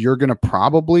 because you're going to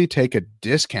probably take a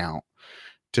discount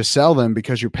to sell them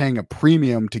because you're paying a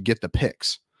premium to get the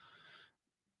picks.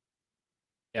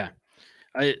 Yeah.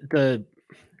 The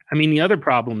other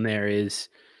problem there is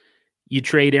you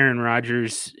trade Aaron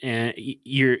Rodgers and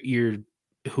you're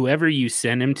whoever you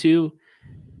send him to,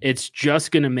 it's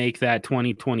just going to make that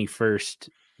 2020 first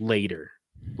later.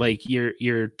 Like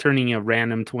you're turning a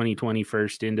random 2020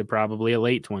 first into probably a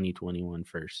late 2021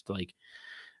 first. Like,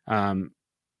 so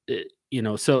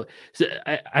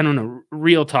I don't know,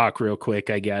 real talk real quick,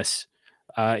 I guess.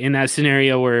 In that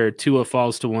scenario where Tua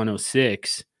falls to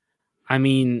 106, I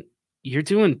mean, you're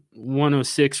doing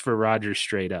 106 for Rodgers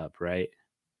straight up, right?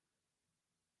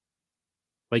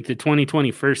 Like the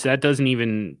 2020 first, that doesn't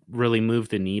even really move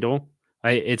the needle.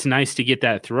 It's nice to get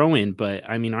that throw in, but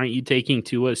I mean, aren't you taking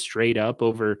Tua straight up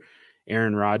over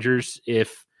Aaron Rodgers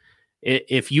if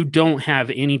you don't have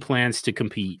any plans to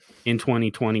compete in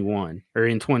 2021 or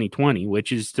in 2020,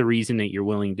 which is the reason that you're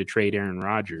willing to trade Aaron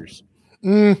Rodgers?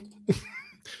 You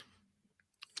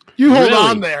hold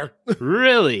on there.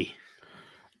 Really?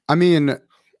 I mean,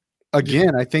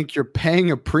 again, I think you're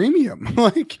paying a premium.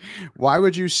 Like, why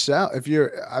would you sell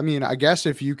I guess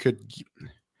if you could.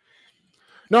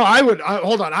 No, I would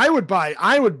hold on. I would buy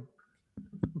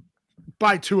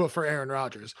Tua for Aaron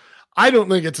Rodgers. I don't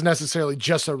think it's necessarily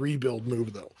just a rebuild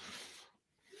move, though.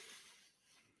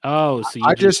 Oh, so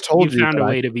I just told you found a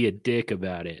way to be a dick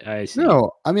about it. I see.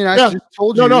 No, I mean, I just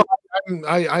told you. No,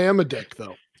 I am a dick,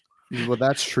 though. Well,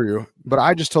 that's true. But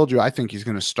I just told you I think he's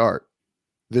going to start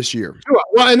this year.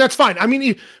 Well, and that's fine. I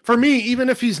mean, for me, even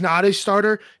if he's not a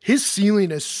starter, his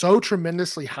ceiling is so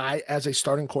tremendously high as a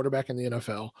starting quarterback in the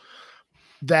NFL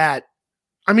that,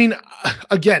 I mean,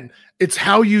 again, it's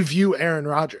how you view Aaron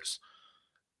Rodgers.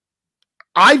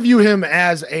 I view him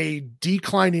as a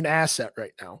declining asset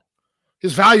right now.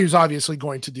 His value is obviously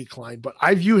going to decline, but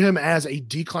I view him as a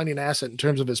declining asset in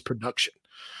terms of his production,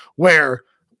 where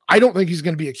I don't think he's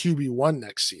going to be a QB1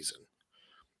 next season.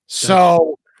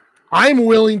 So I'm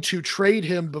willing to trade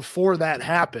him before that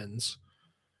happens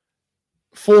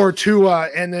for Tua,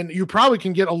 and then you probably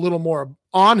can get a little more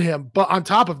on him, but on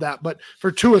top of that, but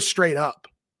for Tua straight up.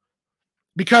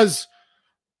 Because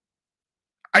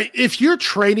if you're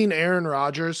trading Aaron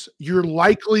Rodgers, you're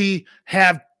likely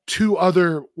have 2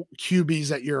 other QBs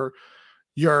that you're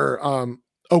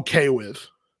okay with.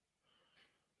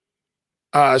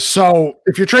 So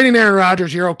if you're trading Aaron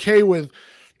Rodgers, you're okay with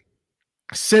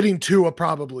sitting Tua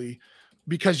probably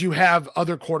because you have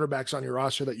other quarterbacks on your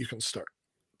roster that you can start,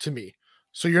 to me.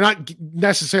 So you're not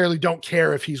necessarily don't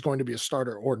care if he's going to be a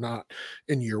starter or not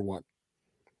in year 1.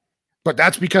 But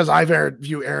that's because I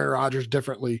view Aaron Rodgers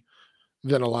differently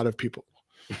than a lot of people.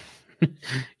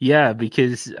 Yeah,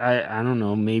 because I don't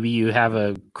know, maybe you have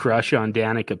a crush on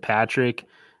Danica Patrick.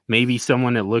 Maybe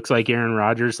someone that looks like Aaron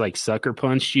Rodgers like sucker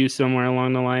punched you somewhere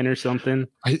along the line or something.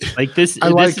 This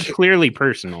is clearly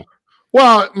personal.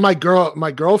 Well, my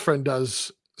girlfriend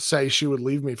does say she would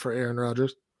leave me for Aaron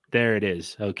Rodgers. There it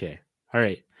is. Okay. All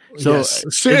right. So yes.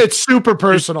 It's super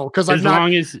personal because as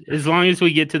long as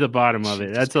we get to the bottom of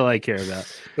it, that's all I care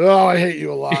about. Oh, I hate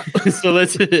you a lot.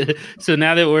 So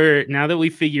now that we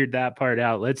figured that part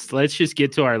out, let's just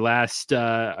get to our last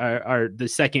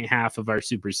the second half of our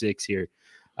Super Six here.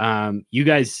 You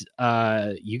guys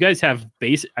have you've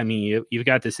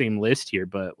got the same list here,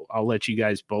 but I'll let you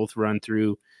guys both run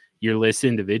through your list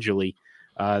individually.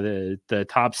 The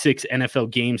top 6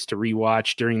 NFL games to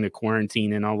rewatch during the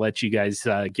quarantine, and I'll let you guys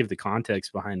give the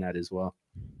context behind that as well.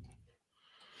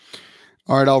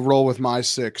 All right, I'll roll with my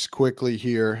 6 quickly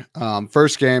here.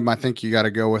 First game, I think you got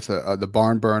to go with the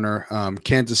barn burner.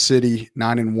 Kansas City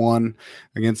 9-1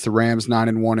 against the Rams,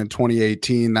 9-1 in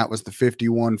 2018. That was the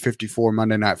 51-54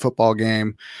 Monday Night Football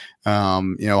game.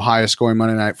 Highest scoring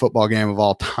Monday Night Football game of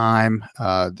all time.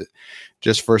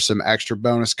 Just for some extra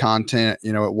bonus content,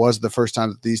 it was the first time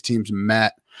that these teams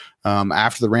met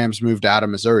after the Rams moved out of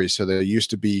Missouri. So they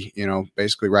used to be,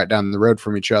 basically right down the road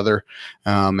from each other.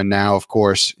 And now, of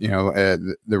course,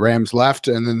 the Rams left,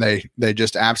 and then they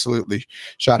just absolutely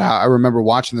shot out. I remember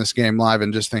watching this game live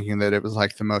and just thinking that it was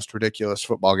like the most ridiculous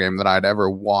football game that I'd ever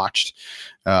watched.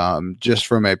 Just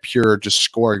from a pure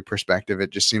scoring perspective, it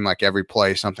just seemed like every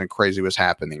play something crazy was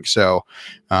happening. So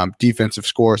defensive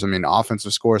scores,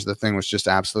 offensive scores, the thing was just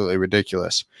absolutely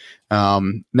ridiculous.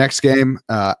 Next game,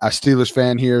 a Steelers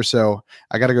fan here, so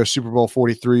I got to go Super Bowl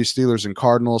 43, Steelers and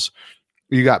Cardinals.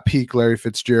 You got peak Larry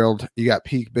Fitzgerald, you got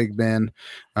peak Big Ben,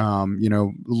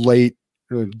 late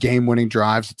game-winning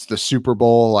drives. It's the Super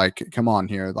Bowl. Like, come on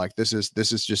here. Like, this is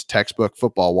just textbook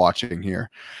football watching here.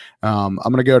 I'm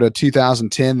going to go to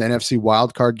 2010, the NFC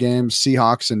wildcard game,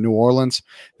 Seahawks in New Orleans.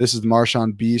 This is the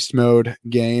Marshawn Beast mode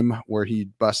game where he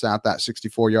busts out that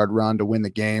 64-yard run to win the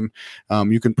game.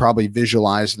 You can probably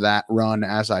visualize that run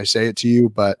as I say it to you,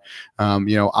 but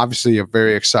obviously a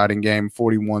very exciting game,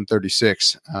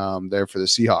 41-36 there for the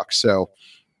Seahawks. So,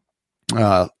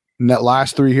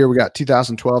 last 3 here, we got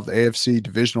 2012, the AFC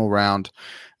divisional round.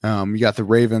 You got the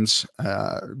Ravens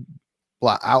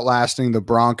outlasting the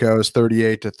Broncos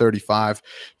 38-35.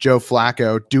 Joe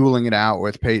Flacco dueling it out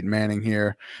with Peyton Manning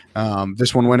here.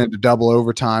 This one went into double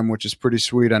overtime, which is pretty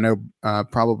sweet. I know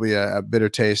probably a bitter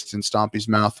taste in Stompy's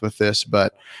mouth with this,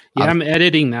 but yeah, I'm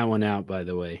editing that one out, by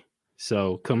the way.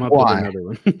 So come up with another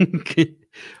one.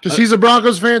 Because he's a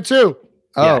Broncos fan too.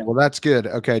 Oh, yeah. Well, that's good.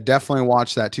 Okay, definitely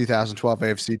watch that 2012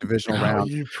 AFC divisional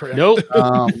round. Nope.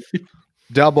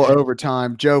 Double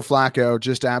overtime. Joe Flacco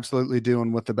just absolutely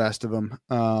doing with the best of them.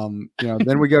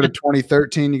 Then we go to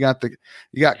 2013. You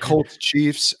got Colts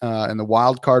Chiefs in the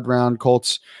wild card round.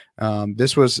 Colts.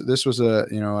 This was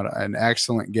an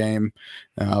excellent game,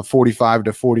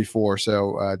 45-44.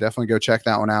 So definitely go check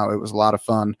that one out. It was a lot of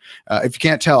fun. If you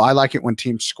can't tell, I like it when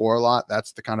teams score a lot.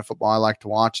 That's the kind of football I like to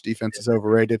watch. Defense is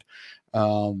overrated.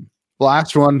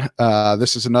 Last one,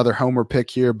 this is another homer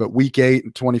pick here, but week 8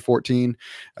 in 2014,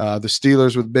 the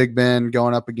Steelers with Big Ben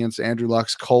going up against Andrew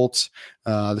Luck's Colts.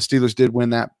 The Steelers did win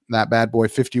that bad boy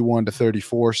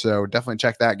 51-34, so definitely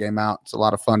check that game out. It's a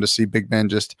lot of fun to see Big Ben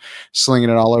just slinging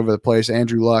it all over the place.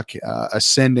 Andrew Luck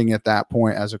ascending at that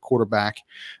point as a quarterback.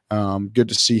 Good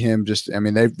to see him. They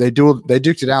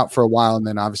duked it out for a while, and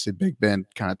then obviously Big Ben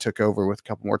kind of took over with a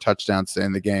couple more touchdowns to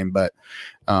end the game, but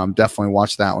definitely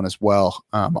watch that one as well.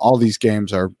 All these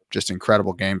games are just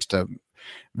incredible games to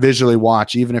visually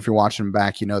watch. Even if you're watching them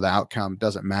back, the outcome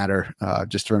doesn't matter.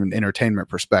 Just from an entertainment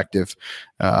perspective,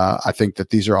 I think that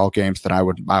these are all games that I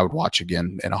would watch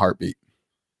again in a heartbeat.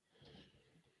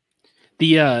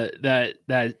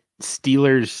 That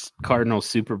Steelers Cardinals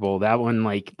Super Bowl, that one,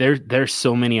 like there's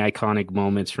so many iconic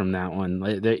moments from that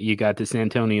one. You got this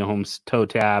Antonio Holmes toe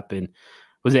tap, and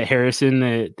was it Harrison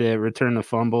that returned the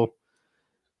fumble?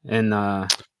 And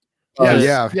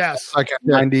yes, like a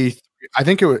 90. I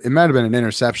think it might have been an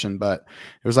interception, but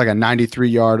it was like a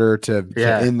 93-yarder to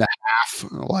in the half.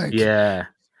 Like,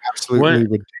 absolutely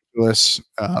ridiculous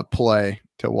play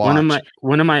to watch.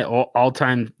 One of my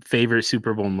all-time favorite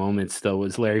Super Bowl moments, though,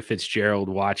 was Larry Fitzgerald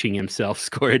watching himself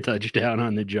score a touchdown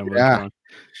on the jumbotron.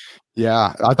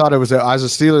 Yeah, I thought it was. As a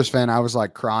Steelers fan, I was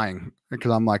like crying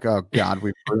because I'm like, oh God,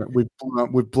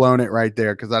 we've blown it right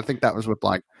there, because I think that was with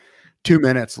like 2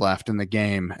 minutes left in the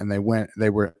game, and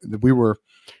we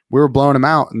were blowing them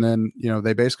out, and then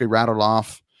they basically rattled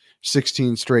off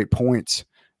 16 straight points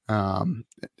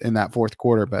in that fourth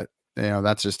quarter. But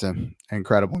that's just an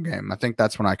incredible game. I think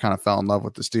that's when I kind of fell in love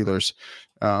with the Steelers,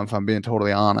 if I'm being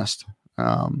totally honest.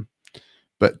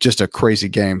 But just a crazy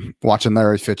game. Watching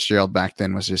Larry Fitzgerald back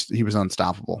then he was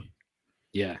unstoppable.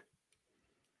 Yeah.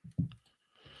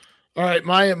 All right,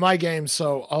 my game.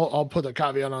 So I'll put a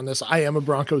caveat on this. I am a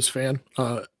Broncos fan.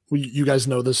 You guys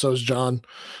know this, so is John.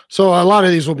 So a lot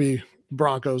of these will be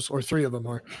Broncos, or 3 of them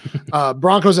are.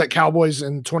 Broncos at Cowboys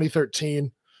in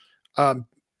 2013.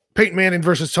 Peyton Manning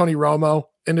versus Tony Romo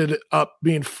ended up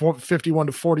being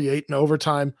 51-48 in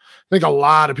overtime. I think a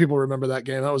lot of people remember that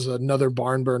game. That was another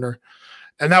barn burner.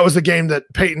 And that was the game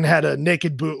that Peyton had a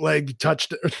naked bootleg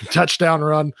touchdown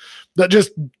run that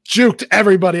just juked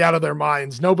everybody out of their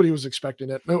minds. Nobody was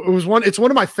expecting it. It's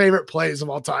one of my favorite plays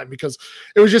of all time because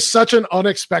it was just such an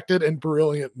unexpected and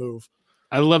brilliant move.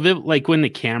 I love it, like when the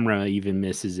camera even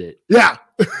misses it. Yeah.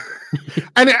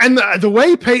 and the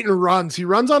way Peyton runs, he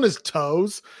runs on his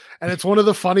toes, and it's one of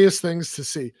the funniest things to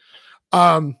see.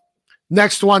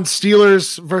 Next one,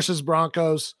 Steelers versus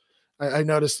Broncos. I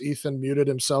noticed Ethan muted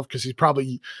himself because he's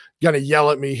probably going to yell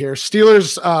at me here.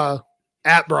 Steelers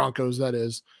at Broncos, that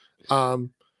is.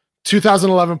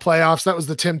 2011 playoffs. That was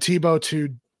the Tim Tebow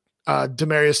to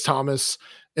Demaryius Thomas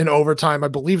in overtime. I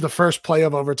believe the first play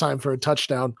of overtime for a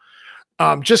touchdown.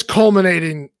 Just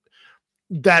culminating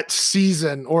that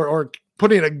season or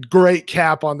putting a great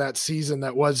cap on that season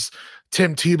that was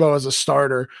Tim Tebow as a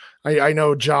starter. I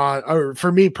know John, or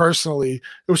for me personally,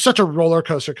 it was such a roller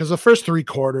coaster because the first 3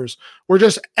 quarters were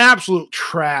just absolute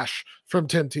trash from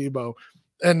Tim Tebow,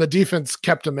 and the defense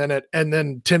kept him in it. And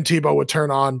then Tim Tebow would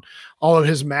turn on all of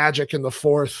his magic in the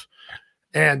fourth,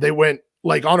 and they went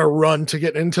like on a run to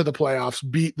get into the playoffs,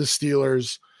 beat the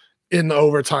Steelers in the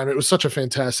overtime. It was such a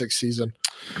fantastic season.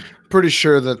 Pretty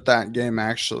sure that game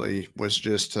actually was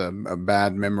just a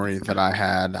bad memory that I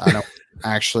had. I don't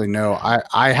actually know.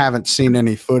 I haven't seen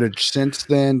any footage since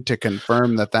then to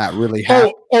confirm that really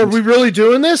happened. Oh, are we really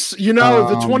doing this? You know,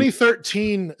 the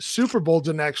 2013 Super Bowl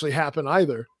didn't actually happen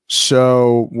either.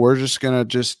 So we're just going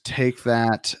to take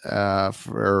that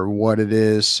for what it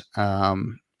is.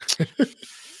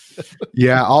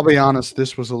 Yeah, I'll be honest.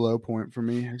 This was a low point for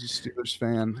me as a Steelers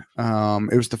fan.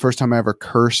 It was the first time I ever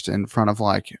cursed in front of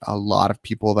like a lot of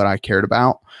people that I cared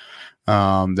about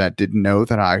that didn't know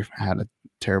that I had a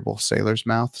terrible sailor's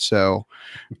mouth. So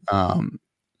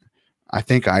I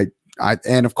think I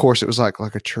and of course it was like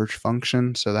a church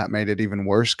function, so that made it even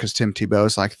worse because Tim Tebow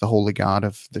is like the holy god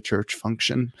of the church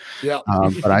function. Yeah,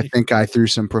 but I think I threw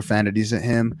some profanities at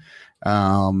him.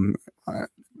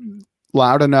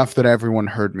 Loud enough that everyone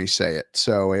heard me say it.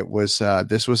 So it was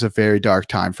this was a very dark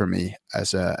time for me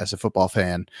as a football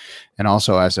fan and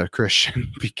also as a Christian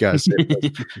because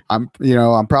I'm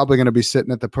probably going to be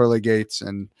sitting at the pearly gates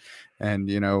and they're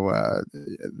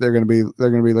going to be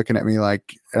looking at me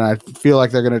like, and I feel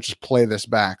like they're going to just play this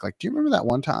back. Like, do you remember that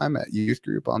one time at youth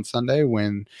group on Sunday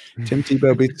when Tim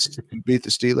Tebow beat the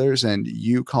Steelers and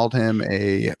you called him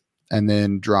and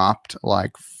then dropped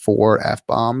like 4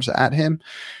 F-bombs at him?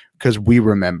 Because we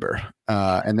remember.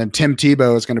 And then Tim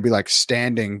Tebow is going to be like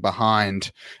standing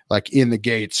behind, like in the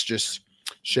gates, just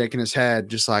shaking his head,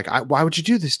 just like, why would you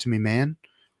do this to me, man?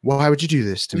 Why would you do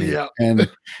this to me? Yeah. And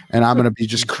I'm going to be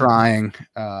just crying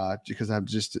because I'm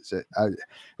just,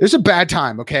 it's a bad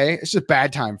time. Okay. It's a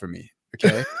bad time for me.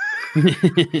 Okay.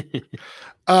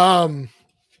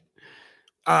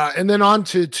 And then on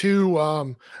to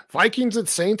 2 Vikings and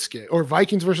Saints game, or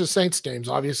Vikings versus Saints games.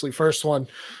 Obviously, first one,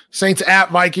 Saints at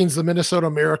Vikings, the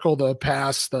Minnesota Miracle, the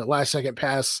last second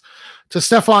pass to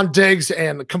Stephon Diggs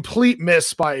and complete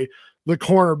miss by the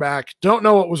cornerback. Don't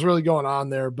know what was really going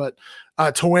on there, but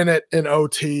to win it in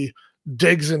OT,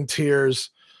 Diggs in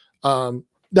tears.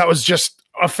 That was just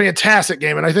a fantastic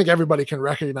game, and I think everybody can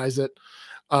recognize it,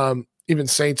 even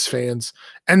Saints fans.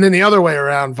 And then the other way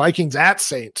around, Vikings at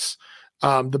Saints.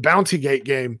 The Bounty Gate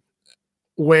game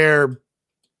where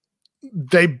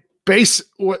it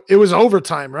was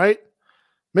overtime, right?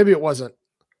 Maybe it wasn't.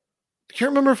 I can't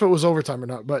remember if it was overtime or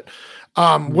not, but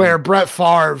where Brett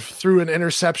Favre threw an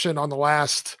interception on the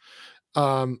last,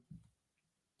 on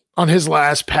his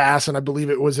last pass. And I believe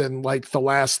it was in like the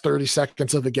last 30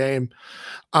 seconds of the game.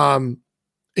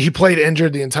 He played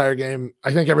injured the entire game.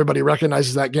 I think everybody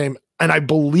recognizes that game. And I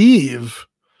believe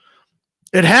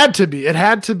it had to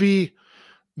be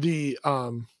the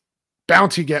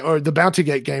Bounty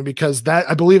Gate game because that,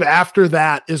 I believe after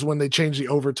that is when they changed the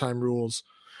overtime rules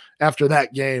after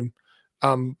that game,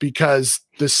 because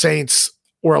the Saints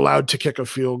were allowed to kick a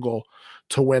field goal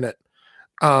to win it.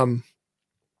 And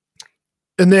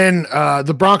then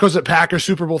the Broncos at Packers,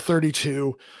 Super Bowl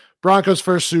 32. Broncos'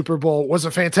 first Super Bowl was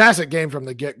a fantastic game from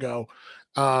the get-go.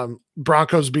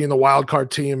 Broncos being the wild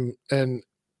card team, and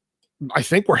I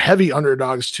think we're heavy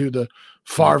underdogs to the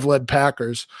Favre-led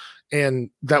Packers. And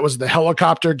that was the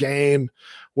helicopter game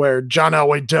where John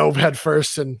Elway dove head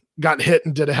first and got hit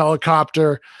and did a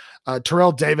helicopter.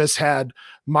 Terrell Davis had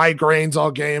migraines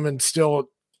all game and still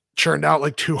churned out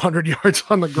like 200 yards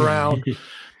on the ground.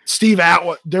 Steve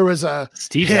Atwater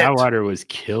was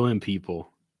killing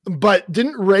people. But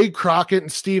didn't Ray Crockett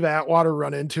and Steve Atwater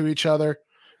run into each other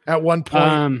at one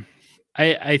point?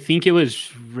 I think it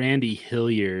was Randy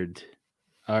Hilliard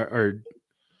or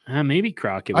Maybe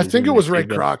Crockett. I think it was Ray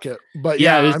Crockett, but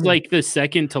yeah, yeah, it was like the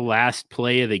second to last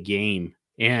play of the game,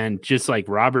 and just like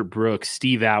Robert Brooks,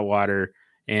 Steve Atwater,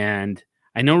 and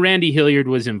I know Randy Hilliard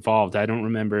was involved. I don't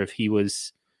remember if he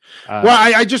was. Well,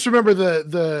 I just remember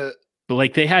but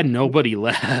like they had nobody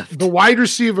left. The wide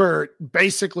receiver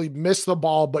basically missed the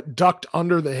ball, but ducked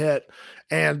under the hit,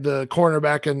 and the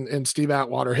cornerback and Steve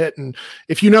Atwater hit. And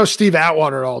if you know Steve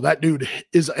Atwater at all, that dude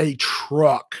is a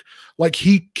truck. Like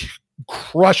he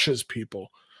crushes people.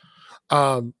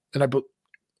 And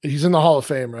he's in the Hall of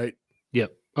Fame, right?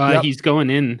 Yep. Yep. He's going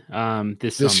in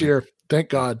this year. Thank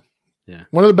God. Yeah.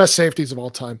 One of the best safeties of all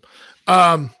time.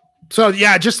 So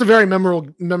yeah, just a very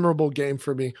memorable game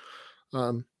for me.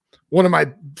 One of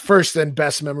my first and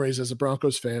best memories as a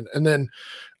Broncos fan. And then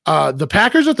the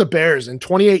Packers with the Bears in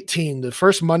 2018, the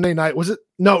first Monday night, was it?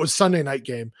 No, it was Sunday night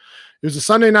game. It was a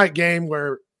Sunday night game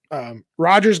where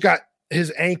Rodgers got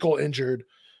his ankle injured,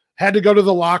 had to go to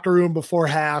the locker room before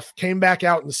half, came back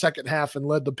out in the second half and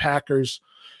led the Packers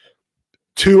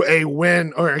to a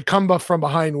win, or a come from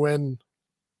behind win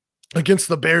against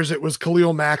the Bears. It was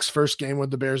Khalil Mack's first game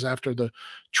with the Bears after the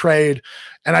trade.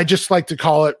 And I just like to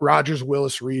call it Rodgers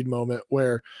Willis Reed moment,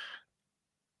 where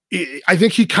I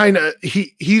think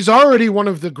he's already one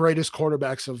of the greatest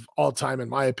quarterbacks of all time, in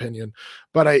my opinion,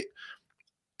 but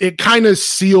it kind of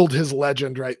sealed his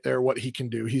legend right there, what he can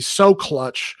do. He's so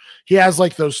clutch. He has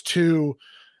like those two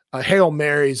Hail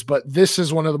Marys, but this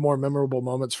is one of the more memorable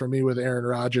moments for me with Aaron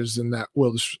Rodgers, in that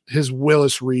his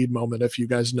Willis Reed moment. If you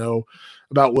guys know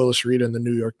about Willis Reed and the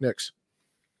New York Knicks.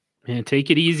 Man, take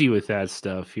it easy with that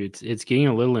stuff. It's getting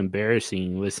a little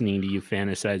embarrassing listening to you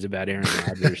fantasize about Aaron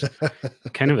Rodgers.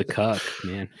 Kind of a cuck,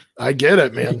 man. I get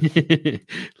it, man.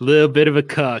 A little bit of a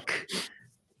cuck,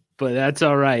 but that's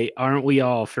all right. Aren't we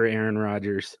all, for Aaron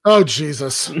Rodgers? Oh,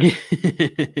 Jesus.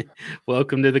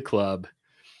 Welcome to the club.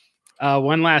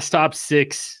 One last top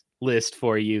 6 list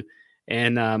for you.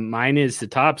 And mine is the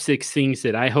top 6 things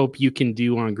that I hope you can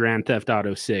do on Grand Theft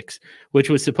Auto 6, which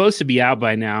was supposed to be out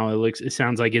by now. It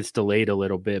sounds like it's delayed a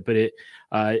little bit, but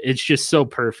it's just so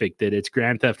perfect that it's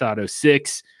Grand Theft Auto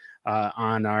 6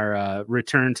 on our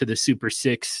return to the Super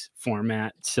 6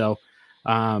 format. So,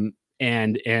 and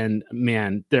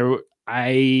man,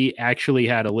 I actually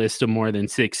had a list of more than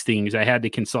 6 things. I had to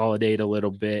consolidate a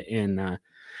little bit, and I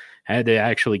had to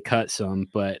actually cut some,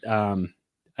 but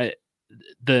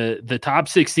the top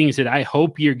 6 things that I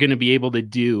hope you're going to be able to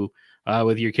do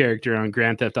with your character on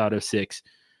Grand Theft Auto 6.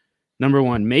 Number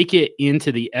 1, make it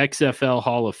into the XFL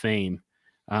Hall of Fame.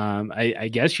 I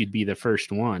guess you'd be the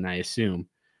first one, I assume.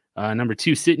 Number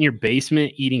 2, sit in your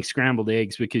basement eating scrambled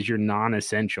eggs because you're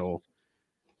non-essential.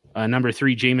 Number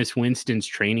 3, Jameis Winston's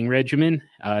training regimen.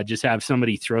 Just have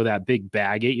somebody throw that big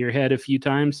bag at your head a few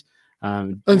times.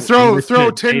 And throw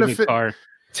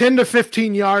 10 to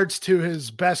 15 yards to his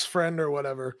best friend or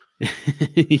whatever.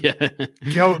 Yeah.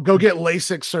 Go get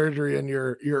LASIK surgery, and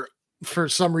your for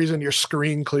some reason your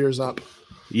screen clears up.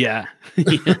 Yeah.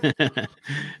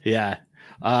 Yeah.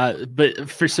 But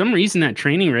for some reason that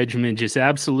training regimen just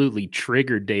absolutely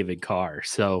triggered David Carr.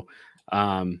 So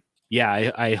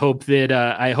yeah, I hope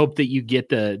that you get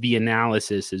the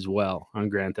analysis as well on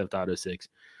Grand Theft Auto 6.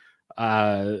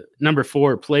 Number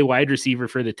 4, play wide receiver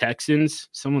for the Texans.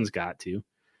 Someone's got to.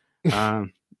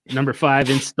 Number 5,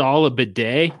 install a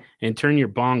bidet and turn your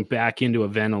bong back into a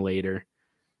ventilator.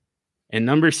 And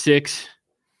number 6,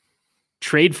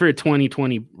 trade for a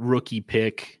 2020 rookie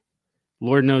pick.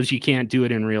 Lord knows you can't do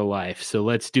it in real life, so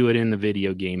let's do it in the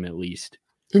video game at least.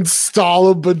 Install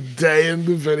a bidet in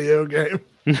the video game.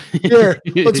 Here,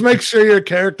 let's make sure your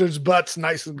character's butt's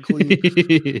nice and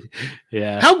clean.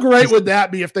 Yeah. How great would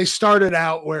that be if they started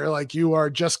out where like you are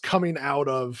just coming out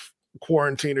of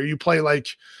quarantine, or you play like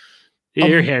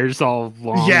your hair's all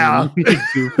long, yeah, and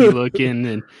goofy looking,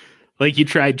 and like you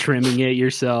tried trimming it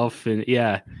yourself, and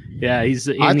yeah. I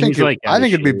think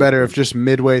it'd be better if just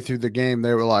midway through the game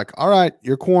they were like, "All right,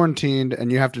 you're quarantined, and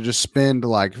you have to just spend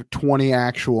like 20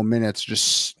 actual minutes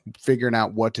just figuring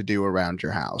out what to do around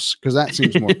your house," because that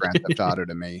seems more Grand Theft Auto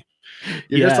to me.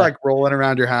 You're just like rolling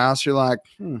around your house. You're like,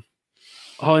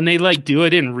 Oh, and they like do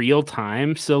it in real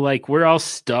time, so like we're all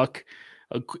stuck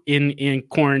in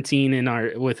quarantine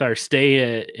with our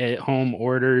stay at home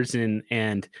orders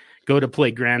and go to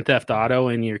play Grand Theft Auto,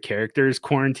 and your character is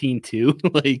quarantined too.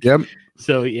 Like, yep.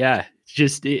 So yeah,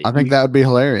 I think that would be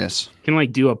hilarious. Can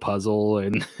like do a puzzle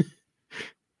and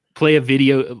play a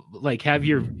video, like have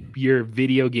your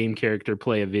video game character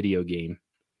play a video game,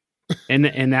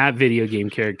 and that video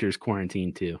game character is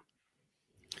quarantined too.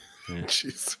 Yeah.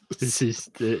 Jesus. This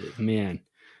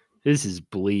is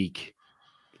bleak.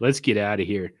 Let's get out of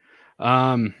here.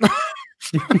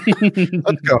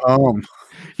 Let's go home.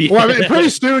 Yeah. Well, I mean, pretty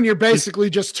soon you're basically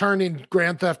just turning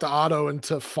Grand Theft Auto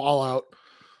into Fallout.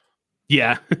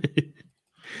 Yeah.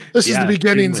 This is Yeah, the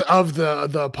beginnings pretty of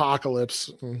the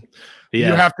apocalypse.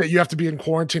 Yeah. You have to be in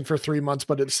quarantine for 3 months,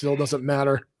 but it still doesn't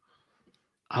matter.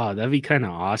 Oh, that'd be kind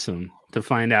of awesome to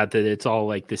find out that it's all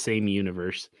like the same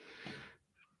universe.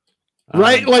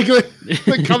 Right? Like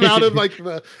they come out of like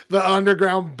the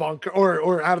underground bunker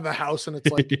or out of the house and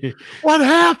it's like, what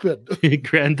happened?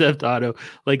 Grand Theft Auto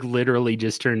like literally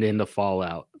just turned into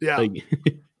Fallout. Yeah.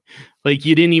 Like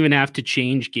you didn't even have to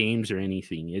change games or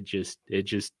anything. It just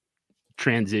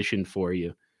transitioned for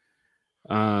you.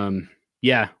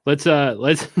 Yeah, let's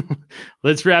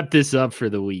let's wrap this up for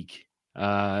the week.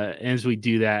 As we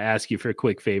do that, ask you for a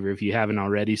quick favor. If you haven't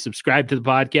already, subscribe to the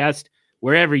podcast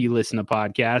wherever you listen to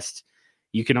podcasts.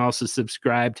 You can also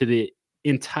subscribe to the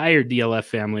entire DLF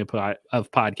family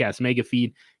of podcasts mega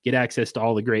feed, get access to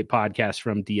all the great podcasts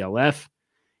from DLF.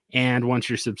 And once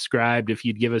you're subscribed, if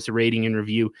you'd give us a rating and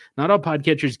review, not all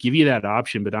podcatchers give you that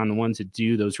option, but on the ones that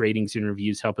do, those ratings and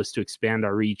reviews help us to expand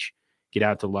our reach, get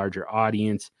out to larger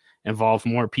audience, involve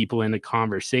more people in the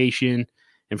conversation.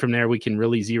 And from there, we can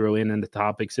really zero in on the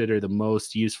topics that are the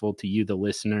most useful to you, the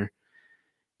listener.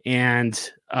 And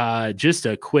just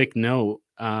a quick note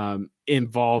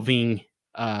involving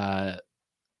our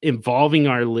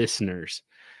listeners.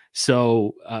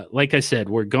 So, like I said,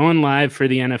 we're going live for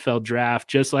the NFL draft,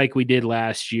 just like we did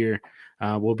last year.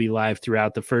 We'll be live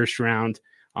throughout the first round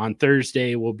on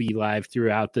Thursday. We'll be live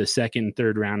throughout the second and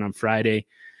third round on Friday.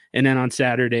 And then on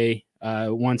Saturday,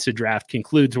 once the draft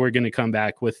concludes, we're going to come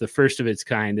back with the first of its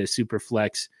kind, a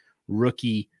SuperFlex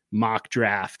rookie mock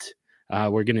draft.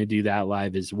 We're going to do that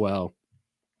live as well.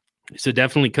 So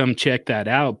definitely come check that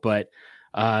out. But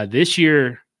this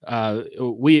year,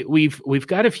 we've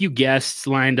got a few guests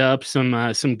lined up,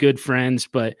 some good friends.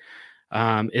 But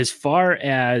as far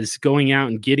as going out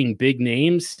and getting big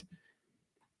names,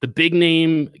 the big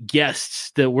name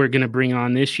guests that we're going to bring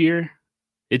on this year,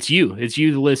 it's you,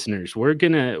 the listeners. We're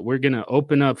gonna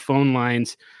open up phone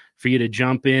lines for you to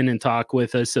jump in and talk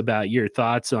with us about your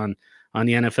thoughts on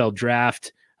the NFL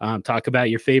draft. Talk about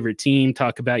your favorite team,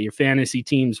 talk about your fantasy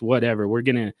teams, whatever. We're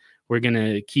gonna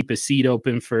keep a seat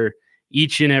open for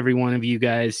each and every one of you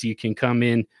guys. You can come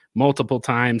in multiple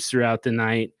times throughout the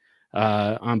night,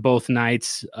 on both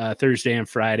nights, Thursday and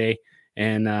Friday,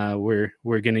 and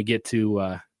we're gonna get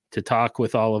to talk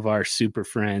with all of our super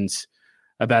friends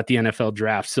about the NFL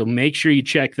draft. So make sure you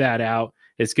check that out.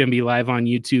 It's going to be live on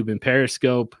YouTube and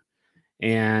Periscope.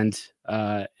 And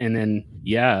then,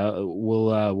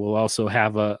 we'll also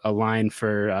have a line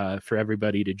for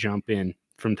everybody to jump in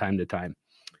from time to time.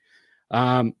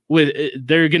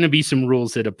 There are going to be some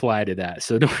rules that apply to that.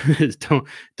 So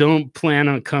don't plan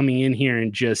on coming in here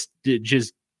and just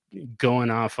going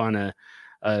off on a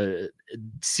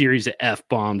series of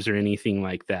F-bombs or anything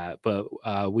like that. But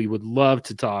we would love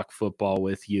to talk football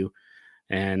with you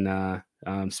and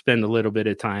spend a little bit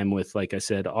of time with, like I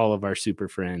said, all of our super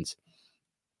friends.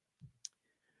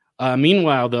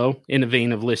 Meanwhile, though, in a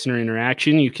vein of listener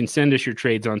interaction, you can send us your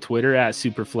trades on Twitter at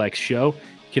SuperFlex Show.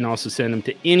 You can also send them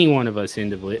to any one of us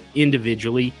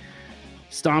individually.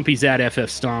 Stompy's at FF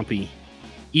Stompy.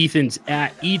 Ethan's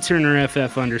at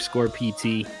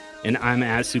eTurnerFF_PT. And I'm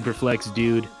at SuperFlex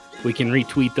Dude. We can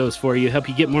retweet those for you, help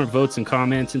you get more votes and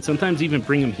comments, and sometimes even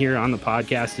bring them here on the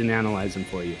podcast and analyze them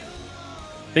for you.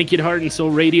 Thank you to Heart and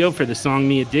Soul Radio for the song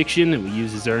Me Addiction that we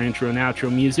use as our intro and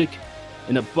outro music.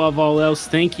 And above all else,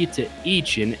 thank you to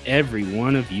each and every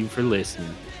one of you for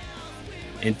listening.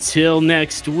 Until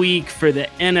next week for the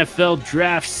NFL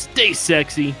Draft, stay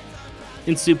sexy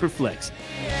and SuperFlex.